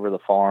all over the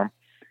farm.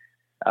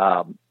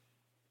 And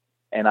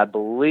I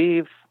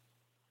believe,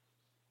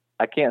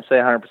 I can't say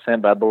 100%,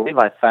 but I believe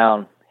I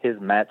found his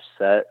match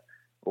set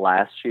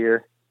last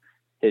year,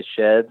 his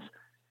sheds,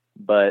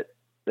 but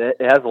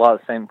it has a lot of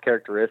the same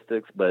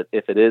characteristics. But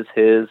if it is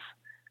his,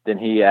 then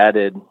he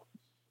added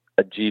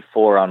a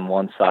G4 on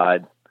one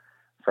side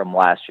from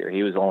last year.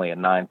 He was only a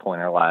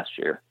 9-pointer last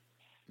year.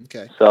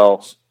 Okay.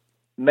 So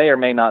may or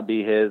may not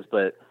be his,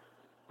 but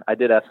I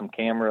did have some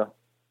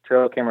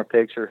trail camera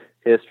picture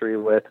history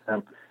with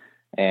him,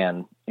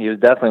 and he was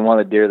definitely one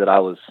of the deer that I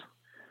was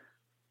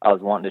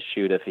wanting to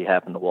shoot if he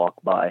happened to walk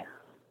by.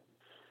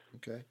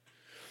 Okay.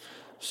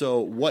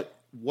 So what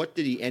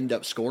did he end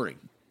up scoring?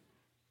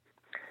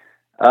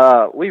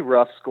 We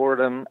rough scored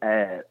him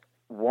at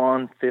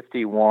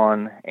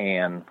 151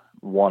 and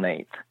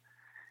 1/8,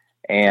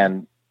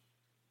 and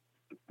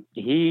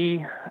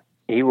he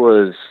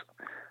was,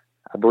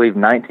 I believe,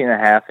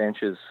 19.5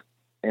 inches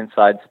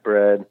inside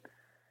spread,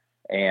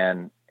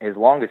 and his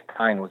longest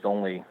tine was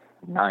only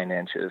 9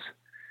 inches.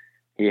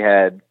 He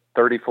had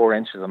 34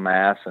 inches of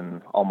mass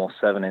and almost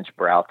 7-inch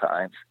brow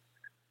tines.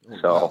 Oh,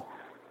 So wow.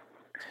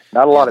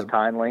 not a lot of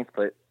tine length,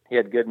 but he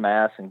had good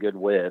mass and good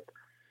width.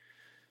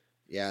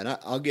 Yeah, and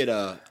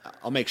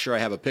I'll make sure I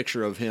have a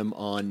picture of him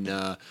on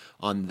the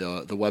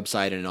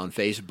website and on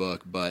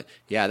Facebook. But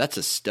yeah, that's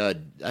a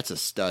stud. That's a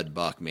stud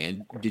buck,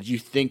 man. Did you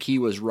think he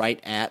was right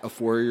at a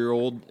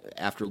 4-year-old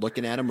after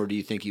looking at him, or do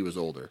you think he was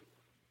older?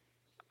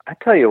 I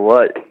tell you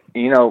what,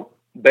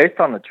 based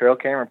on the trail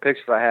camera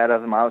pictures I had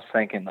of him, I was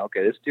thinking,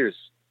 okay, this deer's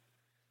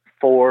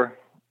 4,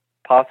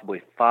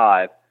 possibly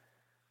 5.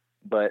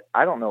 But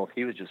I don't know if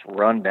he was just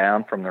run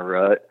down from the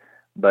rut.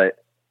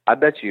 But I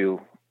bet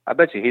you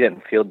he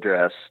didn't field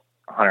dress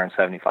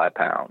 175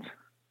 pounds.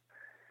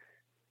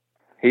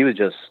 He was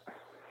just,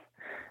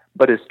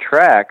 but his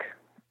track,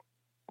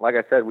 like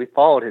I said, we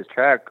followed his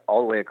track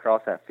all the way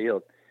across that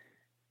field.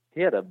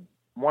 He had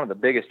one of the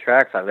biggest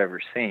tracks I've ever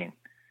seen.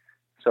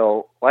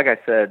 So, like I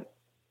said,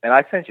 and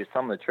I sent you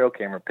some of the trail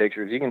camera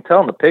pictures. You can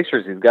tell in the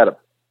pictures he's got a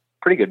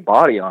pretty good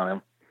body on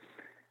him,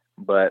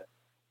 but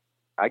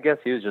I guess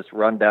he was just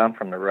run down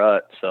from the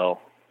rut. So,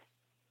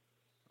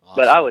 Awesome.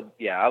 But I would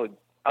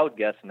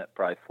guess him at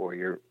probably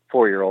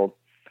 4-year-old.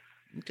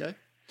 Okay.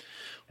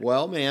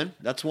 Well, man,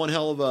 that's one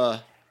hell of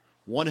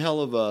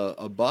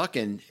a buck,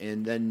 and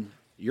then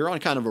you're on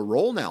kind of a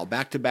roll now,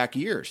 back-to-back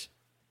years.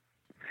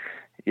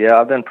 Yeah,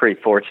 I've been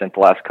pretty fortunate the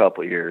last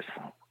couple of years.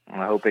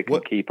 I hope it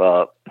can keep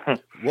up.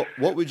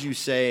 What would you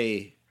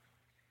say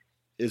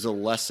is a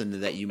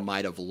lesson that you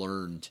might have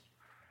learned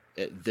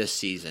this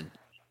season?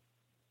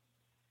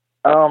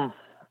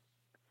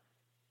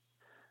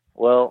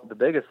 Well, the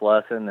biggest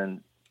lesson,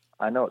 and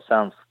I know it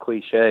sounds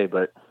cliche,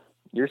 but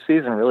your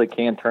season really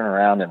can turn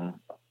around in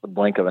the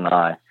blink of an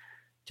eye.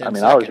 10 I mean,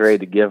 seconds. I was ready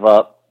to give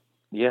up.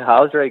 Yeah,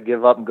 I was ready to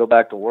give up and go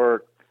back to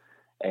work,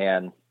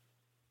 and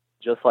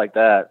just like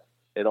that,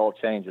 it all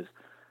changes,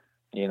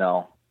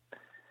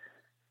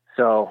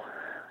 So,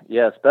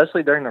 yeah,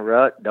 especially during the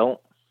rut, don't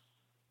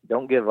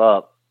give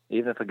up.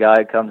 Even if a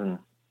guy comes and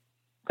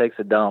takes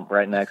a dump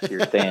right next to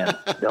your stand,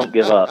 don't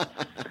give up.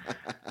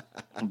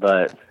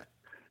 But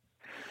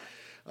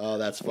oh,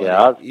 that's funny.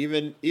 Yeah,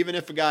 even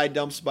if a guy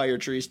dumps by your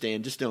tree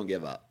stand, just don't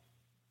give up.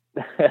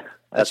 That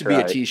that's should be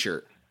right. a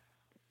T-shirt.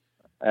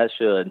 That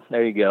should.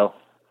 There you go.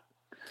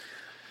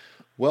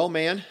 Well,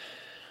 man,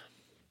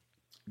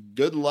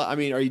 good luck. I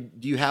mean,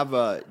 you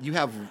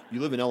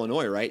live in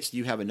Illinois, right? So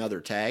you have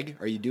another tag.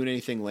 Are you doing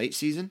anything late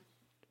season?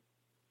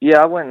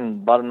 Yeah, I went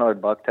and bought another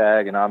buck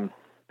tag, and I'm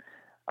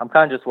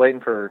kind of just waiting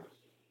for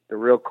the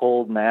real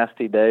cold,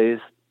 nasty days,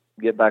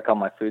 get back on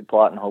my food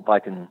plot, and hope I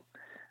can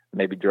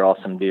maybe draw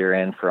some deer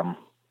in from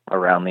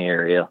around the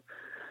area.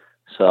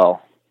 So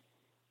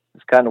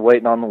just kind of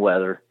waiting on the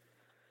weather.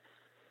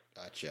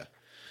 Gotcha.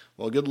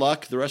 Well, good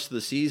luck the rest of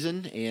the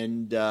season,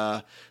 and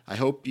I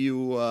hope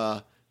you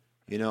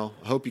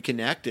hope you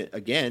connect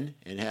again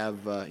and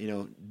have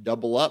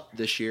double up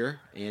this year.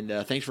 And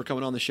thanks for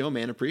coming on the show,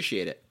 man.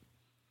 Appreciate it.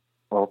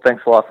 Well,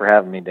 thanks a lot for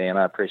having me, Dan.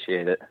 I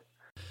appreciate it.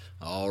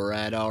 All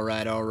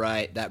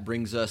right. That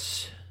brings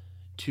us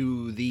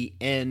to the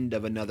end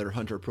of another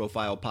Hunter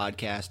Profile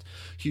podcast.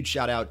 Huge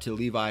shout out to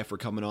Levi for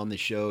coming on the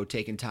show,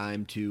 taking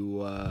time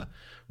to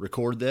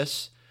record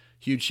this.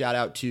 Huge shout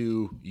out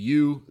to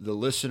you, the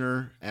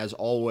listener. As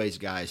always,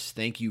 guys,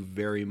 thank you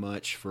very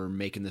much for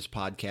making this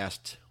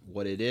podcast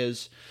what it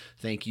is.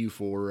 Thank you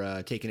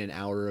for taking an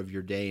hour of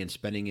your day and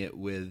spending it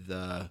with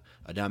a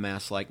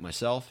dumbass like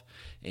myself.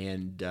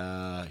 And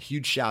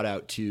huge shout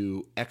out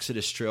to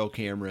Exodus Trail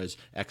Cameras,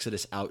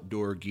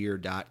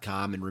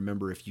 ExodusOutdoorGear.com. And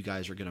remember, if you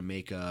guys are going to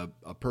make a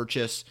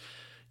purchase,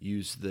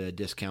 use the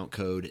discount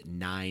code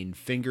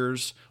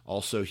 9fingers.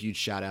 Also, huge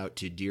shout out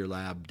to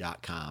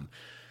DeerLab.com.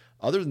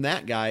 Other than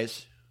that,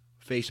 guys,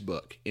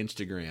 Facebook,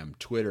 Instagram,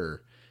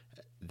 Twitter,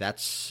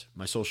 that's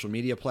my social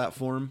media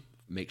platform.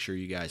 Make sure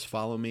you guys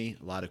follow me.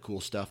 A lot of cool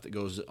stuff that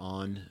goes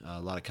on,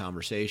 a lot of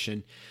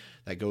conversation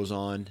that goes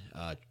on,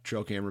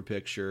 trail camera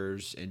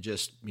pictures, and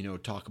just,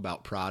 talk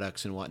about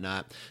products and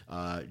whatnot.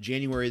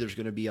 January, there's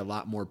going to be a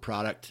lot more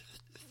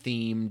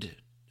product-themed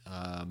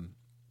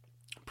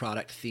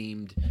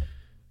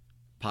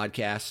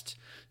podcast.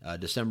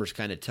 December's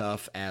kind of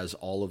tough as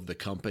all of the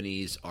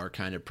companies are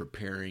kind of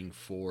preparing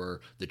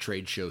for the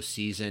trade show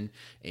season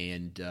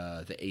and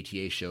the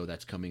ATA show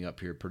that's coming up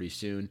here pretty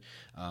soon.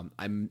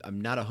 I'm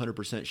not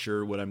 100%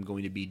 sure what I'm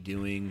going to be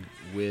doing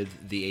with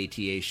the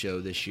ATA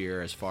show this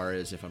year, as far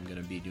as if I'm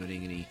going to be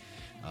doing any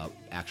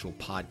actual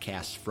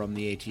podcasts from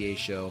the ATA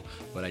show,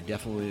 but I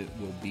definitely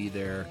will be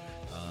there,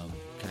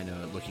 kind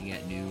of looking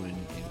at new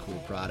and cool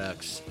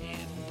products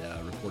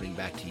and reporting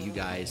back to you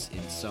guys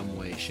in some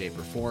way, shape,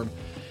 or form.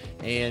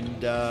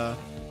 And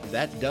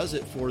that does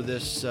it for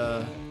this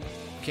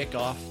kick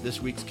off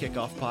this week's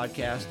Kickoff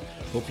podcast.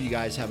 Hope you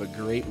guys have a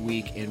great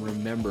week. And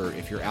remember,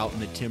 if you're out in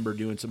the timber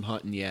doing some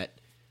hunting yet,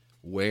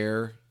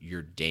 wear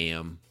your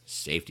damn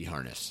safety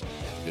harness.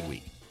 Have a good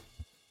week.